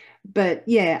 But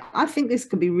yeah, I think this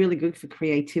could be really good for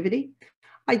creativity.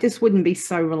 I just wouldn't be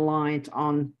so reliant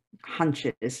on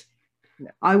hunches.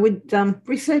 No. I would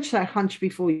research that hunch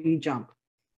before you jump.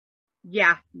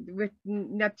 Yeah, with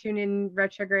Neptune in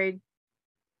retrograde.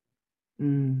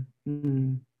 A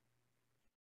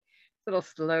little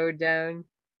slowed down.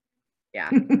 Yeah.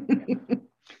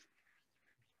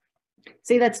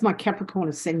 See, that's my Capricorn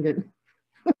ascendant.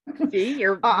 See,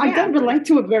 I don't relate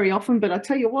to it very often, but I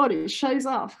tell you what, it shows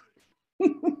up.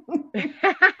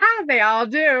 They all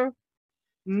do.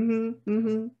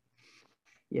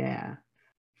 Yeah.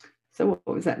 So what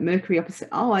was that? Mercury opposite.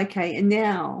 Oh, okay. And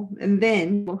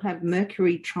then we'll have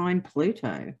Mercury trine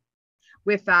Pluto.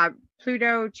 With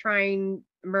Pluto trine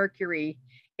Mercury,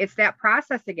 it's that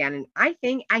process again. And I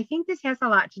think this has a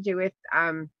lot to do with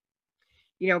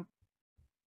you know,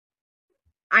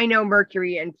 I know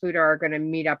Mercury and Pluto are going to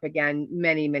meet up again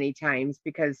many, many times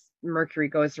because Mercury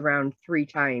goes around 3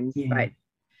 times. Yeah.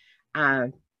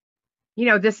 But you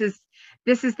know, this is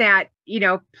that, you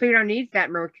know, Pluto needs that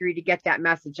Mercury to get that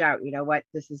message out. You know what?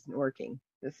 This isn't working.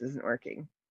 This isn't working.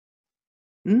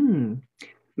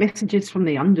 Messages from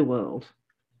the underworld.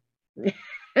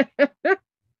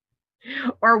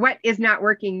 Or what is not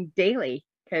working daily,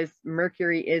 because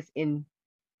Mercury is in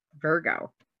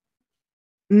Virgo.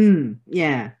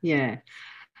 Yeah. Yeah,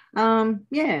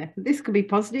 this could be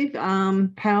positive.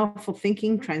 Powerful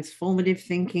thinking, transformative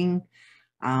thinking.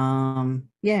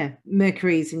 Yeah,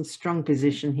 Mercury's in strong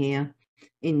position here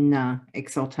in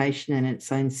exaltation in its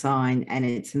own sign, and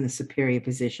it's in the superior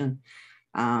position.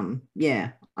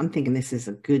 Yeah, I'm thinking this is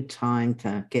a good time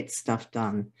to get stuff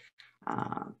done.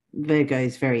 Virgo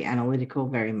is very analytical,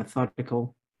 very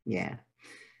methodical. Yeah,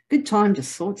 good time to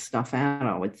sort stuff out,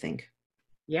 I would think.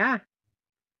 Yeah.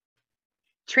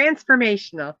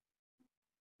 Transformational.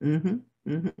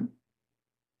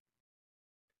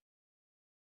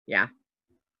 Yeah.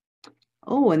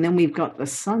 Oh, and then we've got the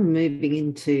sun moving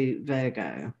into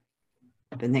Virgo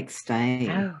the next day.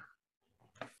 Oh.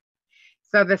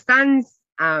 So the sun's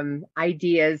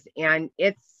ideas and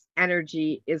its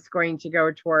energy is going to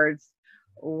go towards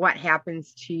what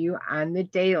happens to you on the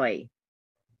daily.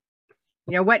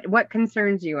 You know, what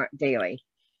concerns you daily?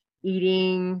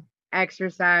 Eating,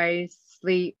 exercise,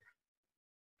 sleep.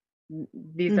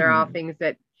 These are all things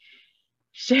that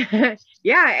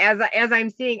yeah, as I'm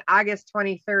seeing August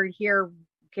 23rd here,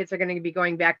 kids are going to be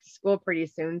going back to school pretty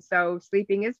soon. So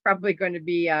sleeping is probably going to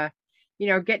be you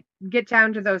know, get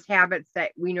down to those habits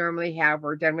that we normally have.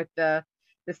 We're done with the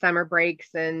summer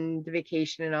breaks and the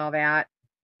vacation and all that.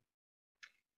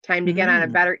 Time to get on a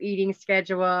better eating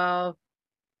schedule,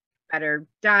 better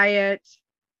diet,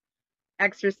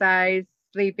 exercise,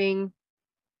 sleeping.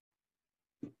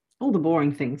 All the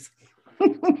boring things.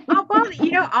 Oh, well,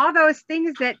 you know, all those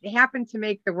things that happen to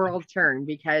make the world turn,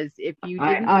 because if you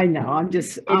didn't, I know, I'm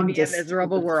just a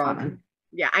miserable world. Fun.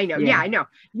 Yeah, I know. Yeah, I know.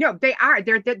 No, they are.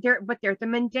 They're but they're the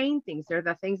mundane things. They're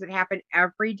the things that happen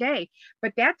every day.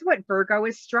 But that's what Virgo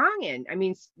is strong in. I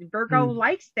mean, Virgo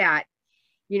likes that.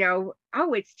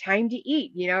 oh, it's time to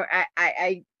eat.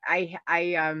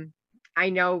 I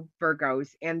know Virgos,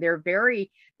 and they're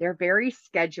very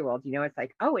scheduled. It's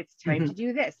like, oh, it's time to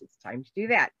do this, it's time to do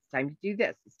that, it's time to do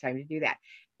this, it's time to do that.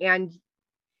 And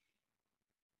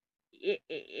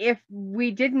if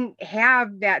we didn't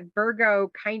have that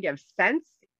Virgo kind of sense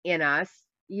in us,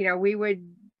 we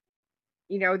would,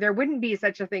 there wouldn't be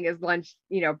such a thing as lunch,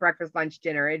 breakfast, lunch,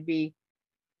 dinner. It'd be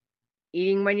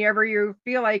eating whenever you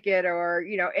feel like it, or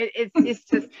it's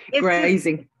just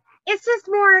grazing. It's just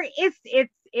more,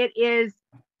 it is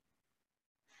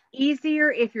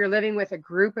easier if you're living with a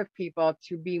group of people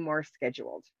to be more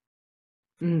scheduled.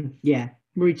 Yeah,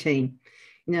 routine.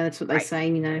 That's what they Right.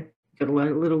 say. Got a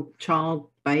little child,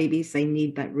 babies, they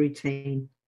need that routine.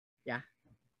 Yeah.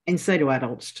 And so do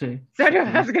adults too.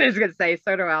 I was going to say,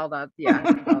 so do adults. Yeah.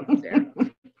 Adults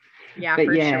too. Yeah, but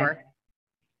for sure.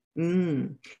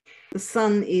 The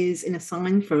sun is in a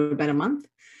sign for about a month.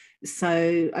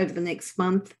 So over the next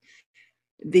month,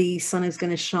 the sun is going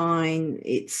to shine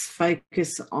its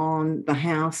focus on the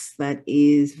house that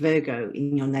is Virgo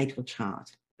in your natal chart.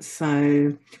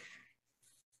 So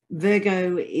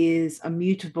Virgo is a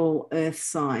mutable earth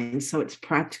sign. So it's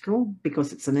practical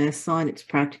because it's an earth sign. It's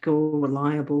practical,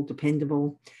 reliable,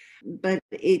 dependable. But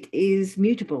it is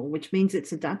mutable, which means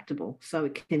it's adaptable. So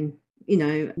it can,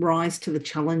 rise to the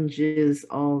challenges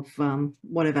of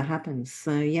whatever happens.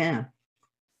 So, yeah,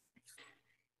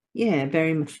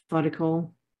 very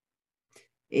methodical.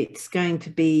 It's going to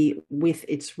be with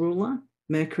its ruler.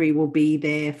 Mercury will be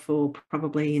there for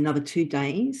probably another 2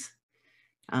 days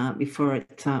before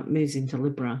it moves into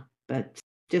Libra. But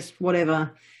just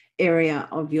whatever area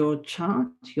of your chart,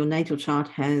 your natal chart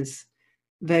has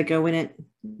Virgo in it,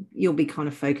 you'll be kind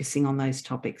of focusing on those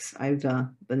topics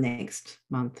over the next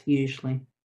month, usually.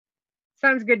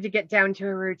 Sounds good to get down to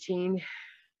a routine.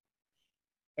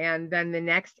 And then the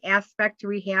next aspect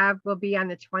we have will be on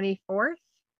the 24th.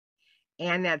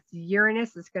 And that's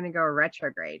Uranus is going to go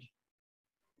retrograde.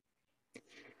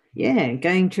 Yeah,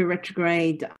 going to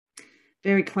retrograde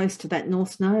very close to that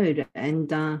North Node,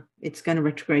 and it's going to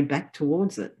retrograde back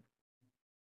towards it.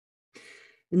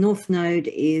 The North Node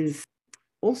is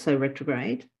also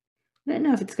retrograde. I don't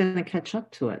know if it's going to catch up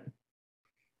to it.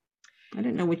 I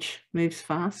don't know which moves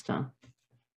faster.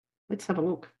 Let's have a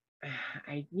look.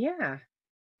 Yeah.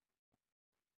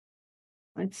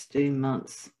 Let's do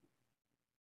months.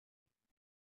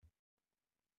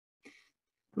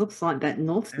 Looks like that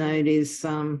North Node is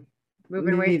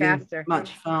moving way faster. Much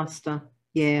faster.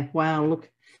 Yeah. Wow. Look,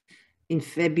 in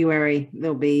February,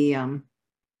 there'll be 10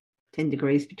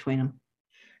 degrees between them.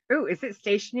 Oh, is it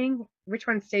stationing? Which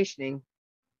one's stationing?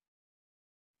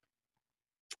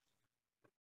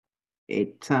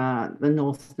 The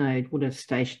North Node would have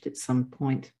stationed at some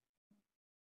point.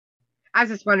 I was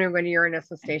just wondering when Uranus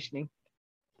was stationing.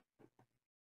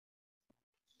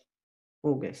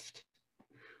 August.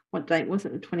 What date was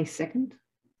it? The 22nd?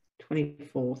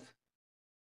 24th.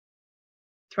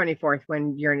 24th,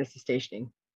 when Uranus is stationing.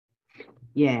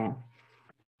 Yeah.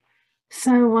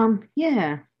 So,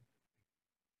 yeah.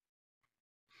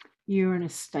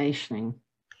 Uranus stationing.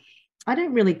 I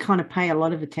don't really kind of pay a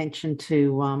lot of attention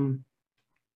to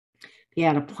the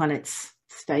outer planets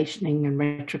stationing and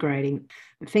retrograding.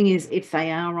 The thing is, if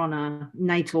they are on a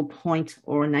natal point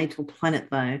or a natal planet,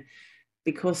 though,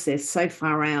 because they're so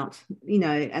far out,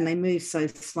 and they move so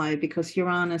slow, because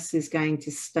Uranus is going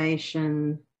to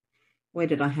station, where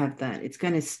did I have that? It's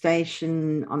going to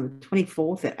station on the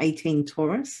 24th at 18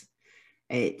 Taurus.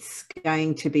 It's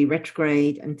going to be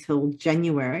retrograde until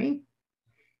January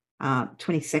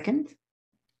 22nd,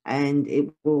 and it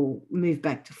will move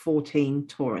back to 14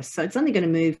 Taurus. So it's only going to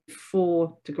move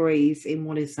 4 degrees in,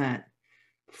 what is that?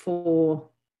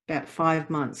 About 5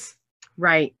 months.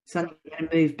 Right. So I'm going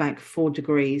to move back 4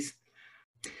 degrees.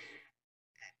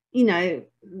 The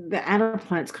outer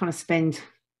planets kind of spend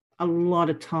a lot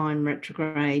of time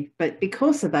retrograde, but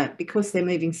because of that, because they're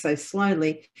moving so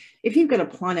slowly, if you've got a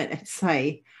planet at,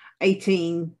 say,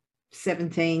 18,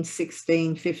 17,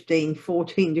 16, 15,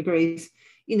 14 degrees,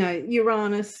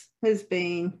 Uranus has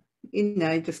been,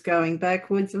 just going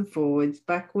backwards and forwards,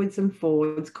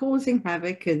 causing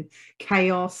havoc and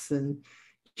chaos and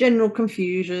general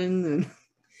confusion and,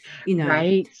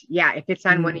 Right. Yeah, if it's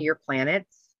on one of your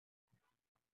planets.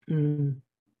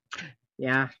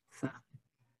 Yeah.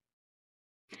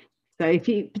 So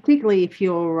particularly if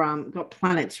you're got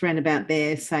planets around about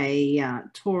there, say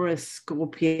Taurus,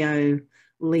 Scorpio,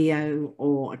 Leo,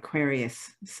 or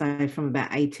Aquarius, so from about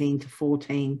 18 to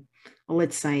 14, or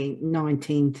let's say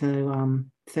 19 to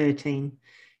 13,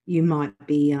 you might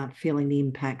be feeling the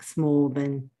impacts more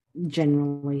than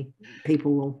generally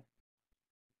people will.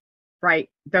 Right.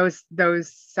 Those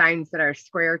signs that are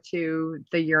square to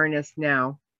the Uranus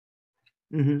now,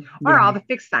 or Yeah. all the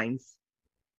fixed signs,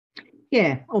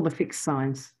 Yeah, all the fixed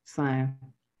signs. So,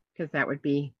 because that would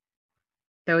be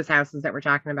those houses that we're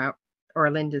talking about, or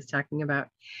Linda's talking about.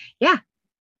 Yeah.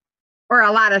 Or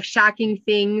a lot of shocking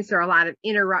things, or a lot of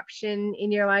interruption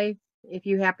in your life if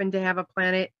you happen to have a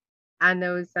planet on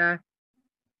those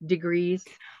degrees.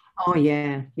 oh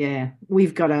yeah, yeah.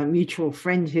 We've got a mutual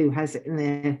friend who has it in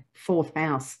their fourth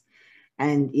house.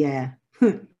 And yeah,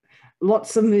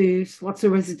 lots of moves, lots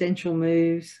of residential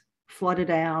moves, flooded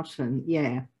out, and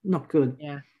yeah, not good.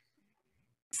 Yeah.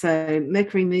 So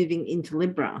Mercury moving into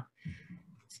Libra.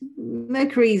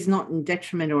 Mercury is not in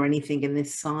detriment or anything in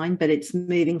this sign, but it's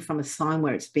moving from a sign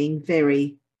where it's been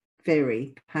very,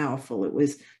 very powerful. It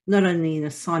was not only in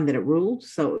a sign that it ruled,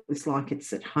 so it was like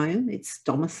it's at home, it's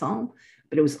domicile,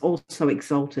 but it was also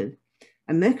exalted.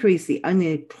 And Mercury is the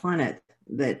only planet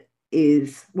that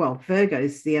is, well, Virgo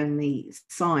is the only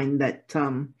sign that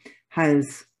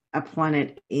has a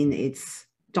planet in its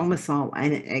domicile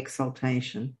and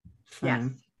exaltation. So,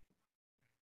 Yes.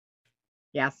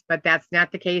 Yes, but that's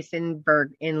not the case in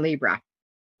Libra.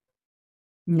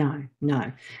 no,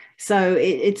 no. So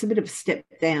it's a bit of a step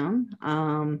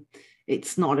down.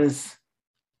 It's not as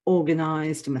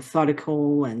organized and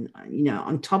methodical and,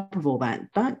 on top of all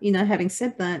that. But, having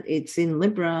said that, it's in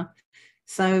Libra.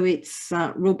 So it's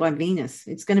ruled by Venus.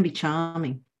 It's going to be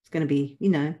charming. It's going to be,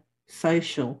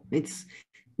 social. It's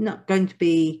not going to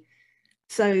be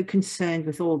so concerned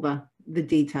with all the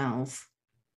details.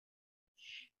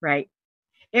 Right.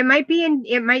 It might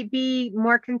be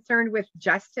more concerned with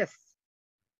justice.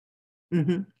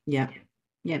 Yeah.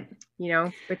 Yeah.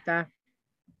 With the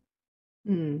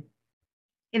Mm.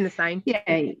 in the sign.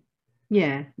 Yeah.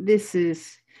 Yeah.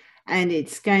 And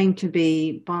it's going to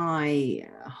be by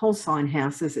whole sign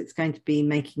houses. It's going to be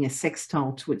making a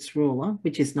sextile to its ruler,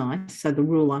 which is nice. So the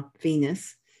ruler,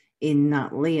 Venus, in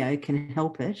Leo can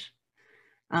help it.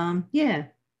 Yeah,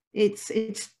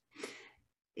 it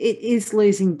is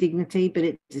losing dignity, but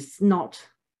it's not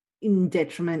in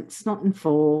detriment. It's not in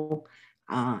fall.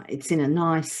 It's in a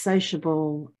nice,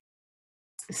 sociable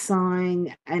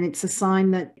sign, and it's a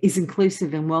sign that is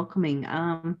inclusive and welcoming.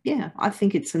 Yeah, I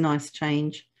think it's a nice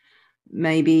change.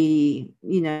 Maybe,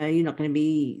 you're not going to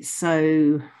be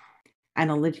so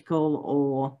analytical,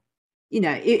 or,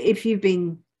 if you've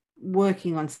been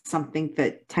working on something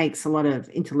that takes a lot of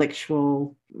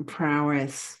intellectual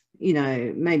prowess,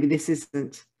 maybe this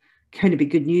isn't going to be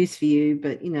good news for you,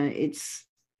 but,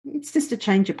 it's just a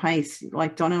change of pace.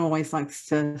 Like Donna always likes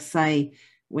to say,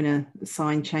 when a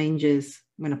sign changes,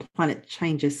 when a planet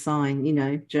changes sign,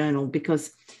 journal,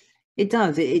 because it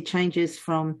does. It changes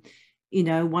from,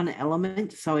 one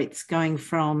element. So it's going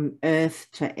from earth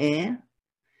to air.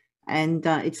 And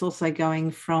it's also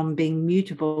going from being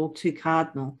mutable to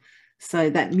cardinal. So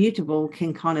that mutable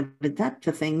can kind of adapt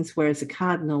to things, whereas a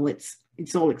cardinal, it's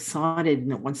all excited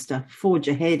and it wants to forge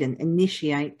ahead and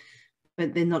initiate,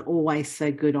 but they're not always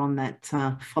so good on that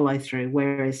follow through.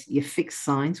 Whereas your fixed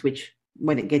signs, which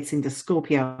when it gets into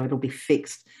Scorpio, it'll be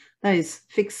fixed. Those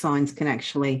fixed signs can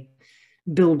actually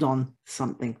build on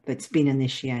something that's been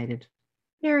initiated.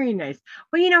 Very nice.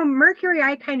 Well, Mercury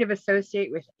I kind of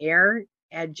associate with air,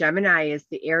 and Gemini is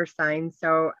the air sign.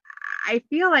 So I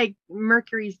feel like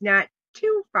Mercury's not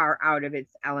too far out of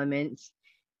its element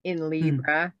in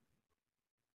Libra.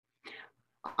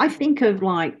 I think of,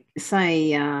 like,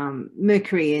 say,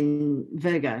 Mercury in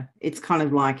Virgo. It's kind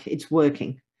of like it's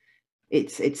working.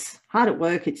 It's hard at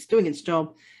work. It's doing its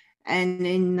job. And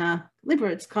in Libra,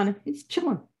 it's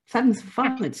chilling. It's having some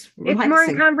fun. It's relaxing. It's more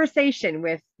in conversation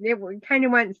with it. Kind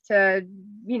of wants to,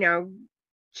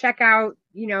 check out,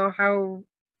 how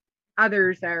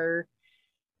others are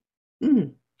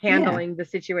handling the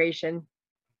situation.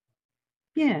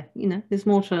 Yeah, there's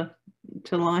more to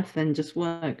life than just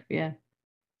work. Yeah.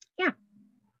 Yeah.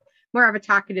 More of a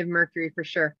talkative Mercury for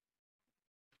sure.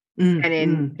 Than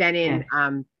in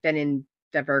the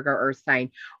Virgo Earth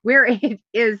sign, where it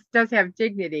does have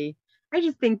dignity. I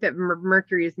just think that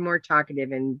Mercury is more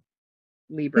talkative in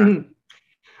Libra.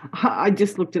 I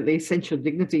just looked at the essential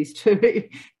dignities too. It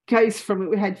goes from,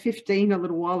 we had 15 a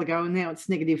little while ago, and now it's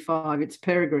 -5. It's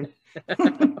peregrine.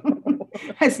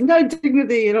 Has no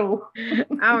dignity at all.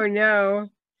 Oh no.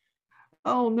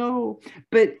 Oh no.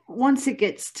 But once it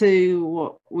gets to,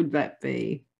 what would that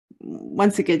be?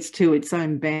 Once it gets to its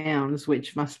own bounds,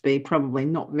 which must be probably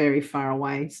not very far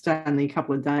away, it's only a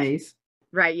couple of days.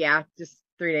 Right, yeah, just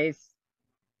 3 days.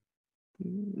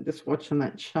 Just watching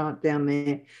that chart down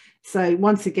there. So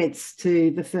once it gets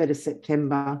to the 3rd of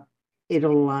September,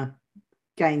 it'll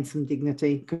gain some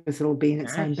dignity because it'll be in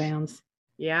its own Gosh. bounds.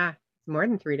 Yeah, more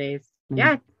than 3 days. Mm.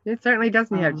 Yeah, it certainly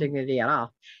doesn't have dignity at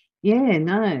all. Yeah,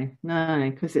 no,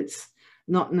 because it's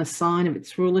not in the sign of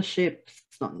its rulership.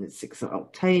 It's not in its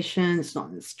exaltation. It's not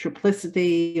in its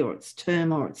triplicity or its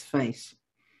term or its face.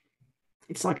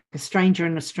 It's like a stranger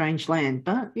in a strange land.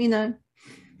 But you know,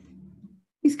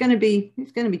 he's going to be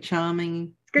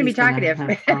charming. It's going to be talkative.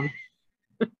 Have fun.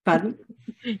 Pardon?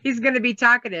 He's going to be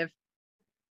talkative.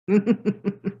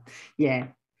 Yeah.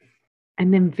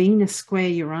 And then Venus square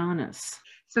Uranus.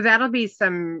 So that'll be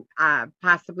some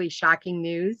possibly shocking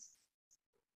news.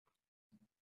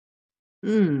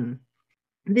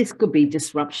 This could be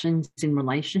disruptions in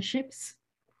relationships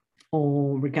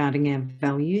or regarding our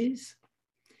values.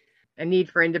 A need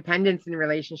for independence in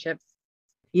relationships.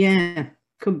 Yeah,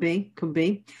 could be.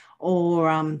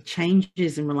 Or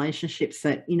changes in relationships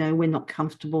that, you know, we're not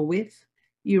comfortable with.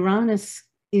 Uranus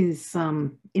is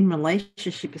in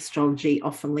relationship astrology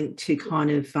often linked to kind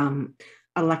of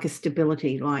a lack of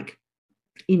stability, like,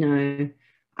 you know,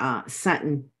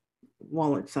 Saturn,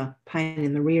 while it's a pain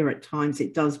in the rear at times,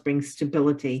 it does bring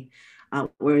stability,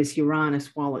 whereas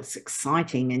Uranus, while it's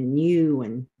exciting and new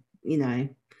and, you know,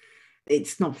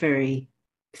 it's not very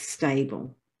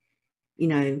stable. You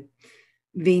know,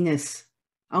 Venus,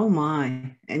 oh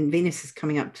my, and Venus is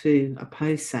coming up to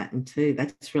oppose Saturn too.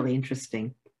 That's really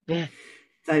interesting. Yeah.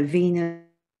 So Venus,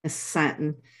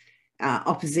 Saturn,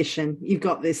 opposition. You've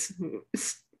got this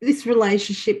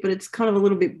relationship, but it's kind of a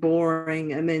little bit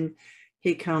boring. And then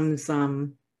here comes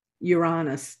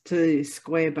Uranus to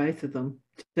square both of them,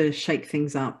 to shake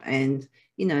things up. And,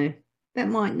 you know, that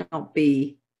might not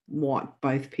be what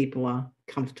both people are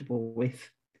comfortable with.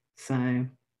 So,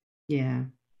 yeah.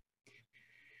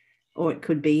 Or it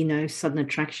could be, you know, sudden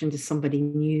attraction to somebody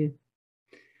new.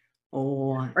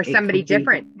 Or somebody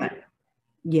different.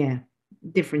 Yeah,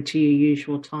 different to your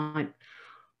usual type.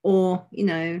 Or, you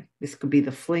know, this could be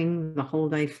the fling, the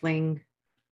holiday fling.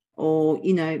 Or,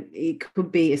 you know, it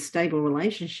could be a stable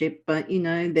relationship, but, you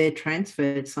know, they're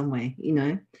transferred somewhere, you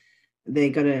know.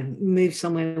 They've got to move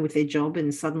somewhere with their job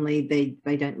and suddenly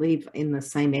they don't live in the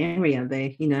same area.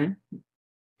 They're, you know,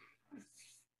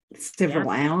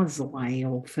 several hours away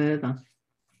or further.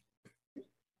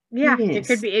 Yeah, yes.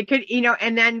 It could, you know,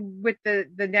 and then with the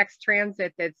next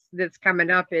transit that's coming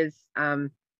up is the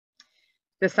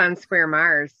Sun square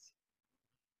Mars.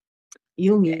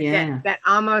 Yeah. That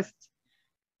almost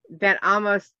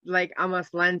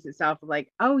lends itself like,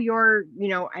 oh, you're, you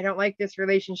know, I don't like this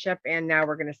relationship and now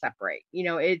we're going to separate. You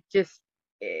know, it just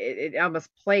it almost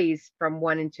plays from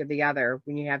one into the other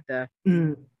when you have the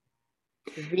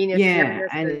Venus,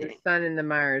 and the Sun and the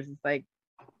Mars. It's like,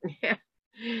 yeah.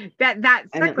 That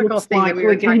cyclical thing like that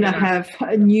we're going to have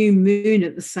a new moon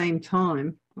at the same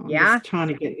time. I'm just trying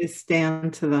to get this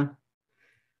down to the.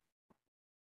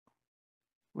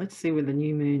 Let's see where the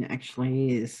new moon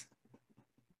actually is.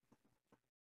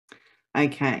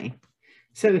 Okay,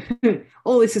 so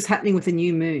all this is happening with a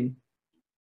new moon.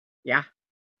 Yeah.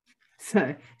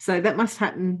 So that must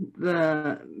happen.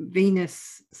 The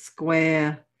Venus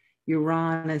square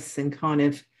Uranus and kind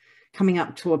of coming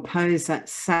up to oppose that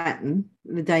Saturn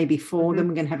the day before. Then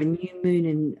we're going to have a new moon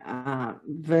in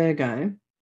Virgo.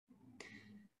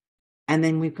 And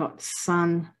then we've got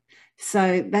Sun.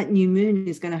 So that new moon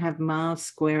is going to have Mars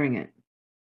squaring it.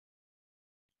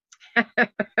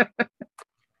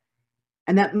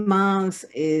 And that Mars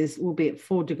will be at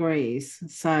 4 degrees.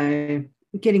 So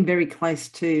getting very close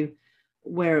to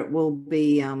where it will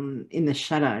be in the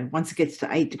shadow. Once it gets to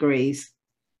 8 degrees,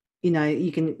 you know,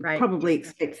 you can probably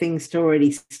expect things to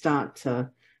already start to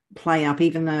play up,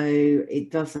 even though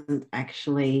it doesn't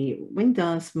actually. When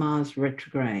does Mars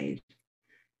retrograde?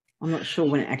 I'm not sure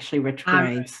when it actually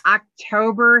retrogrades.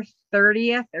 October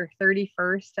 30th or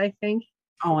 31st, I think.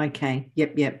 Oh, okay.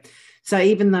 Yep. So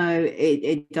even though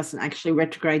it doesn't actually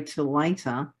retrograde till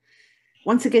later,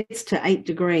 once it gets to 8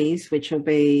 degrees, which will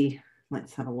be,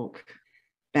 let's have a look,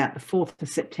 about the 4th of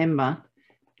September,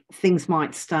 things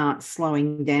might start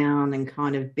slowing down and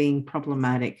kind of being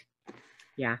problematic.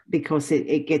 Yeah. Because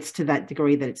it gets to that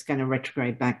degree that it's going to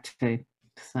retrograde back to.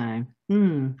 So,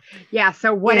 yeah.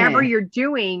 So whatever you're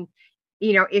doing,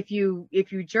 you know, if you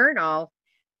journal,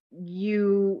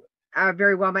 you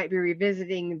very well might be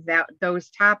revisiting those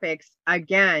topics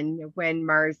again when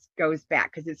Mars goes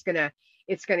back, because it's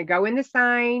gonna go in the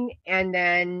sign and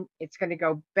then it's gonna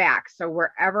go back. So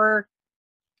wherever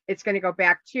it's gonna go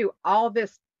back to, all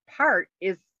this part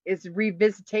is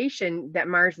revisitation that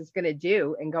Mars is gonna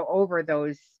do and go over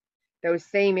those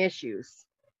same issues.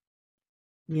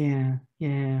 Yeah.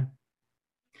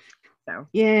 So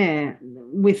yeah,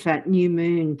 with that new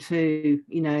moon too,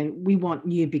 we want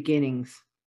new beginnings,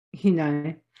 you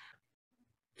know.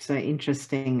 So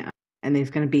interesting. And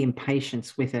there's going to be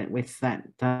impatience with it, with that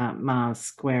Mars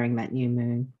squaring that new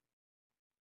moon.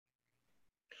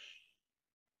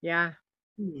 yeah,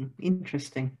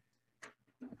 Interesting.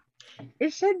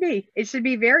 it should be. It should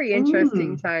be very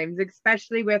interesting times,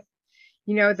 especially with,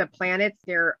 the planets.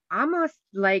 They're almost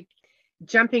like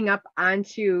jumping up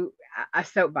onto a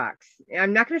soapbox.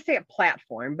 I'm not going to say a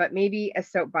platform, but maybe a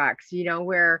soapbox,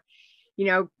 where, you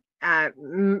know,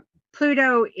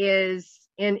 Pluto is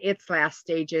in its last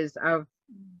stages of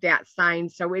that sign.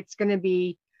 So it's going to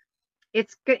be,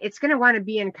 it's going to want to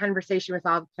be in conversation with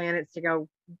all the planets to go,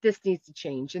 this needs to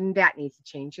change, and that needs to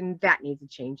change, and that needs to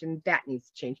change, and that needs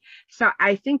to change. So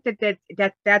I think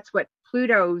that's what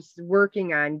Pluto's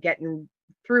working on getting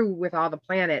through with all the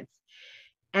planets.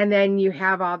 And then you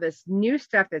have all this new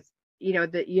stuff that's,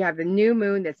 that you have the new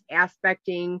moon that's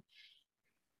aspecting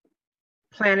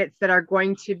planets that are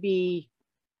going to be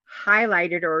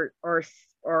highlighted or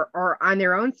on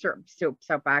their own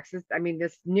soapboxes. I mean,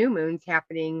 this new moon's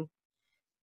happening,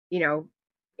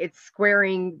 it's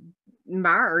squaring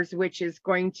Mars, which is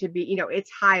going to be,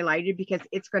 it's highlighted because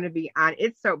it's going to be on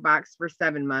its soapbox for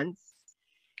 7 months.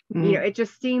 It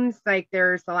just seems like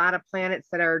there's a lot of planets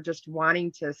that are just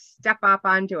wanting to step up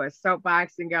onto a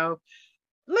soapbox and go,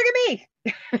 look at me.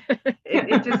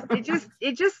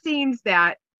 it just seems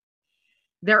that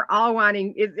they're all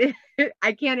wanting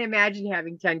I can't imagine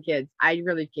having 10 kids. I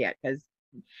really can't, because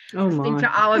listening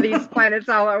to all of these planets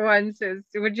all at once it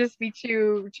would just be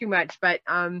too much. But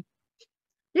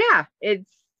yeah,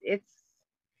 it's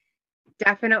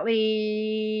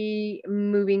definitely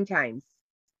moving times.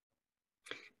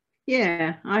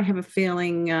 Yeah, I have a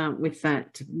feeling with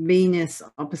that Venus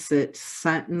opposite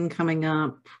Saturn coming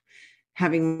up,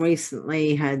 having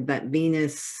recently had that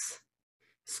Venus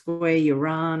square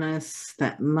Uranus,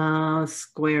 that Mars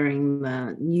squaring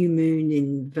the new moon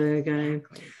in Virgo.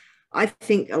 I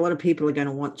think a lot of people are going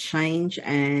to want change,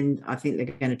 and I think they're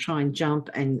going to try and jump,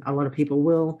 and a lot of people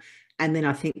will. And then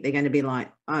I think they're going to be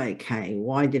like, okay,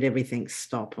 why did everything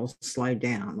stop or slow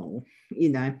down? Or,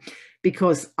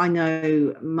 because I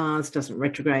know Mars doesn't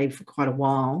retrograde for quite a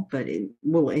while, but it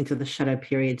will enter the shadow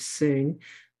period soon.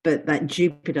 But that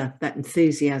Jupiter, that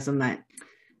enthusiasm, that,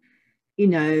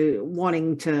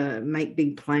 wanting to make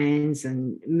big plans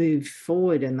and move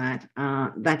forward, and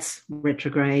that's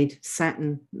retrograde.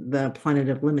 Saturn, the planet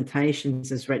of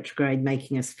limitations, is retrograde,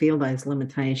 making us feel those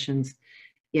limitations.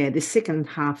 Yeah, the second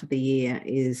half of the year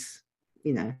is,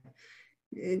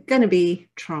 going to be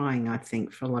trying, I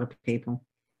think, for a lot of people.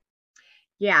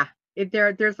 Yeah,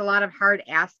 there's a lot of hard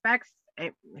aspects.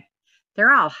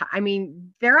 They're all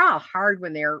hard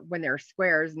when they're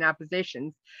squares and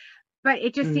oppositions, but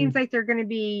it just seems like they're going to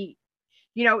be,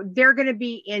 they're going to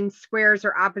be in squares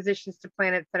or oppositions to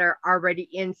planets that are already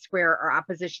in square or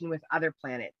opposition with other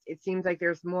planets. It seems like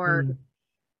there's more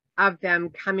of them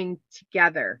coming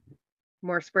together,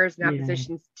 more squares and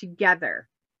oppositions together.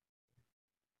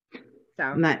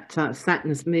 So and that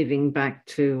Saturn's moving back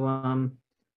to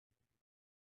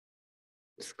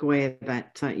square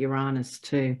that Uranus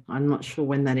too. I'm not sure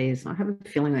when that is. I have a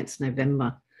feeling that's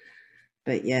November,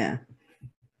 but yeah.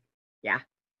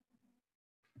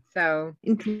 So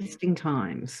interesting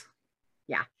times.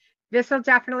 Yeah, this will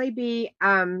definitely be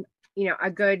a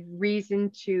good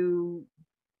reason to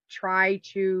try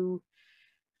to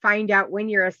find out when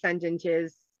your ascendant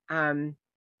is.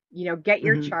 Get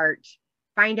your chart,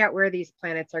 find out where these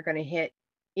planets are going to hit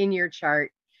in your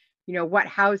chart, what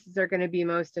houses are going to be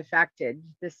most affected.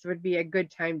 This would be a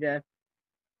good time to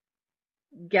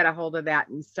get a hold of that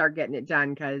and start getting it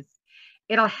done, because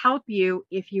it'll help you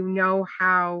if you know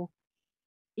how,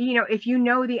 if you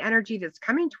know the energy that's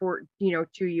coming toward,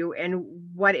 to you and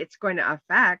what it's going to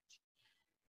affect,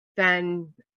 then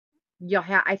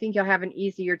I think you'll have an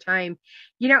easier time,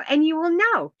 and you will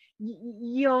know.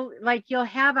 You'll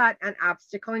have an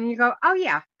obstacle and you go, oh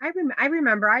yeah, I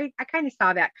remember, I kind of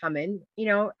saw that coming.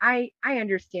 I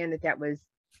understand that was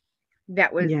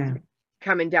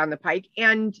coming down the pike,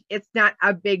 and it's not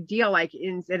a big deal. Like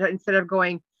instead of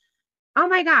going, oh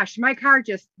my gosh, my car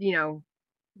just,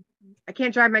 I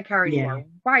can't drive my car anymore.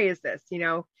 Why is this?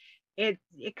 It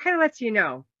kind of lets you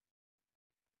know.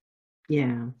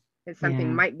 That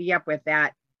something might be up with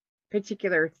that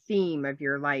particular theme of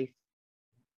your life.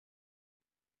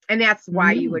 And that's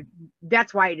why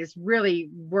that's why it is really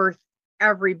worth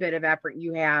every bit of effort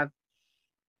you have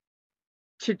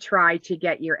to try to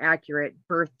get your accurate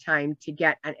birth time, to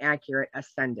get an accurate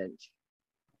ascendant.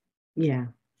 Yeah,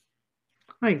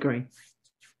 I agree.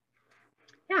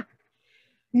 Yeah.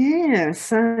 Yeah,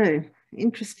 so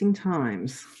interesting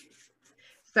times,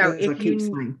 So as I keep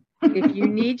saying. if you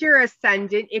need your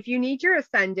ascendant, you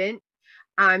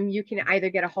can either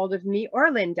get a hold of me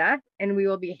or Linda, and we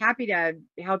will be happy to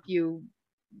help you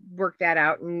work that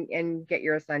out and get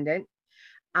your ascendant.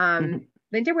 Mhm.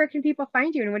 Linda, where can people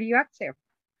find you and what are you up to?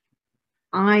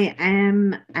 I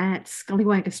am at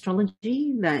Scullywag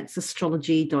Astrology. That's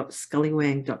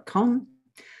astrology.scullywag.com.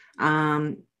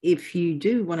 If you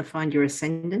do want to find your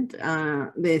ascendant,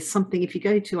 there's something, if you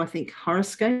go to, I think,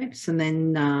 horoscopes and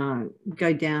then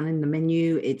go down in the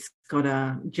menu, it's got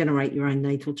a generate your own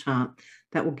natal chart.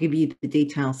 That will give you the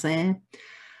details there.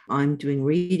 I'm doing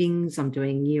readings, I'm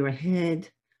doing year ahead,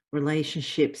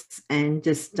 relationships, and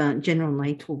just general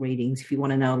natal readings. If you want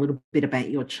to know a little bit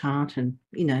about your chart and,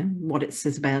 you know, what it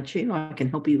says about you, I can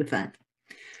help you with that.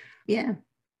 Yeah.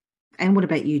 And what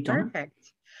about you, Donna? Perfect.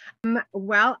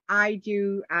 Well, I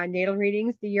do natal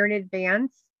readings the year in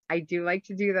advance. I do like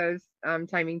to do those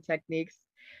timing techniques.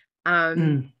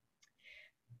 Um,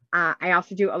 I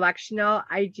also do electional.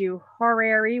 I do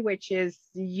horary, which is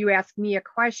you ask me a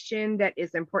question that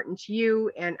is important to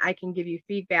you, and I can give you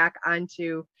feedback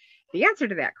onto the answer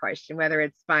to that question, whether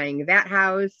it's buying that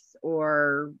house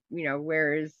or, you know,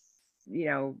 where's, you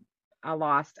know, a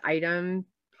lost item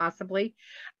possibly.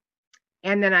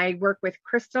 And then I work with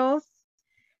crystals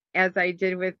as I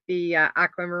did with the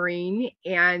aquamarine,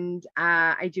 and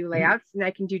I do layouts, and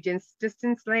I can do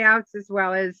distance layouts as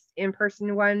well as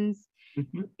in-person ones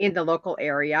in the local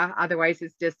area. Otherwise,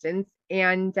 it's distance.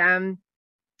 And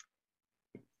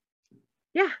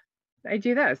yeah, I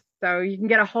do those. So you can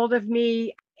get a hold of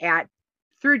me at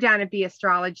through Donna B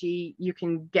Astrology. You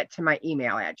can get to my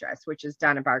email address, which is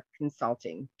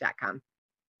donnabarconsulting.com.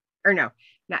 Or no,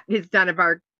 not it's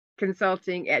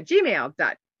donnabarconsulting at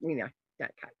gmail.com.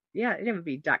 Yeah, it would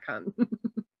be .com.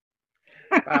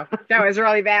 Wow, that was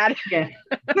really bad. Yeah.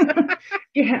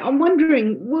 Yeah, I'm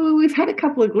wondering, well, we've had a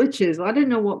couple of glitches. I don't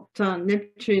know what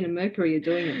Neptune and Mercury are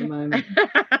doing at the moment.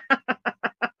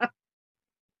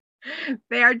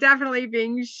 They are definitely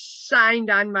being shined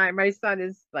on. My son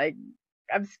is like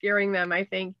obscuring them, I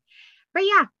think. But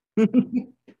yeah.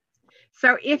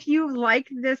 So if you like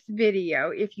this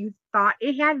video, if you thought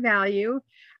it had value,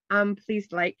 please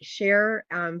like, share,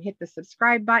 hit the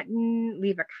subscribe button,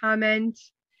 leave a comment,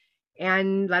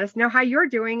 and let us know how you're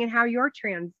doing and how your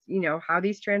how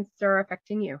these transits are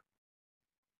affecting you.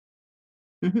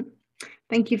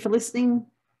 Thank you for listening.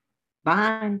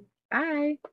 Bye. Bye.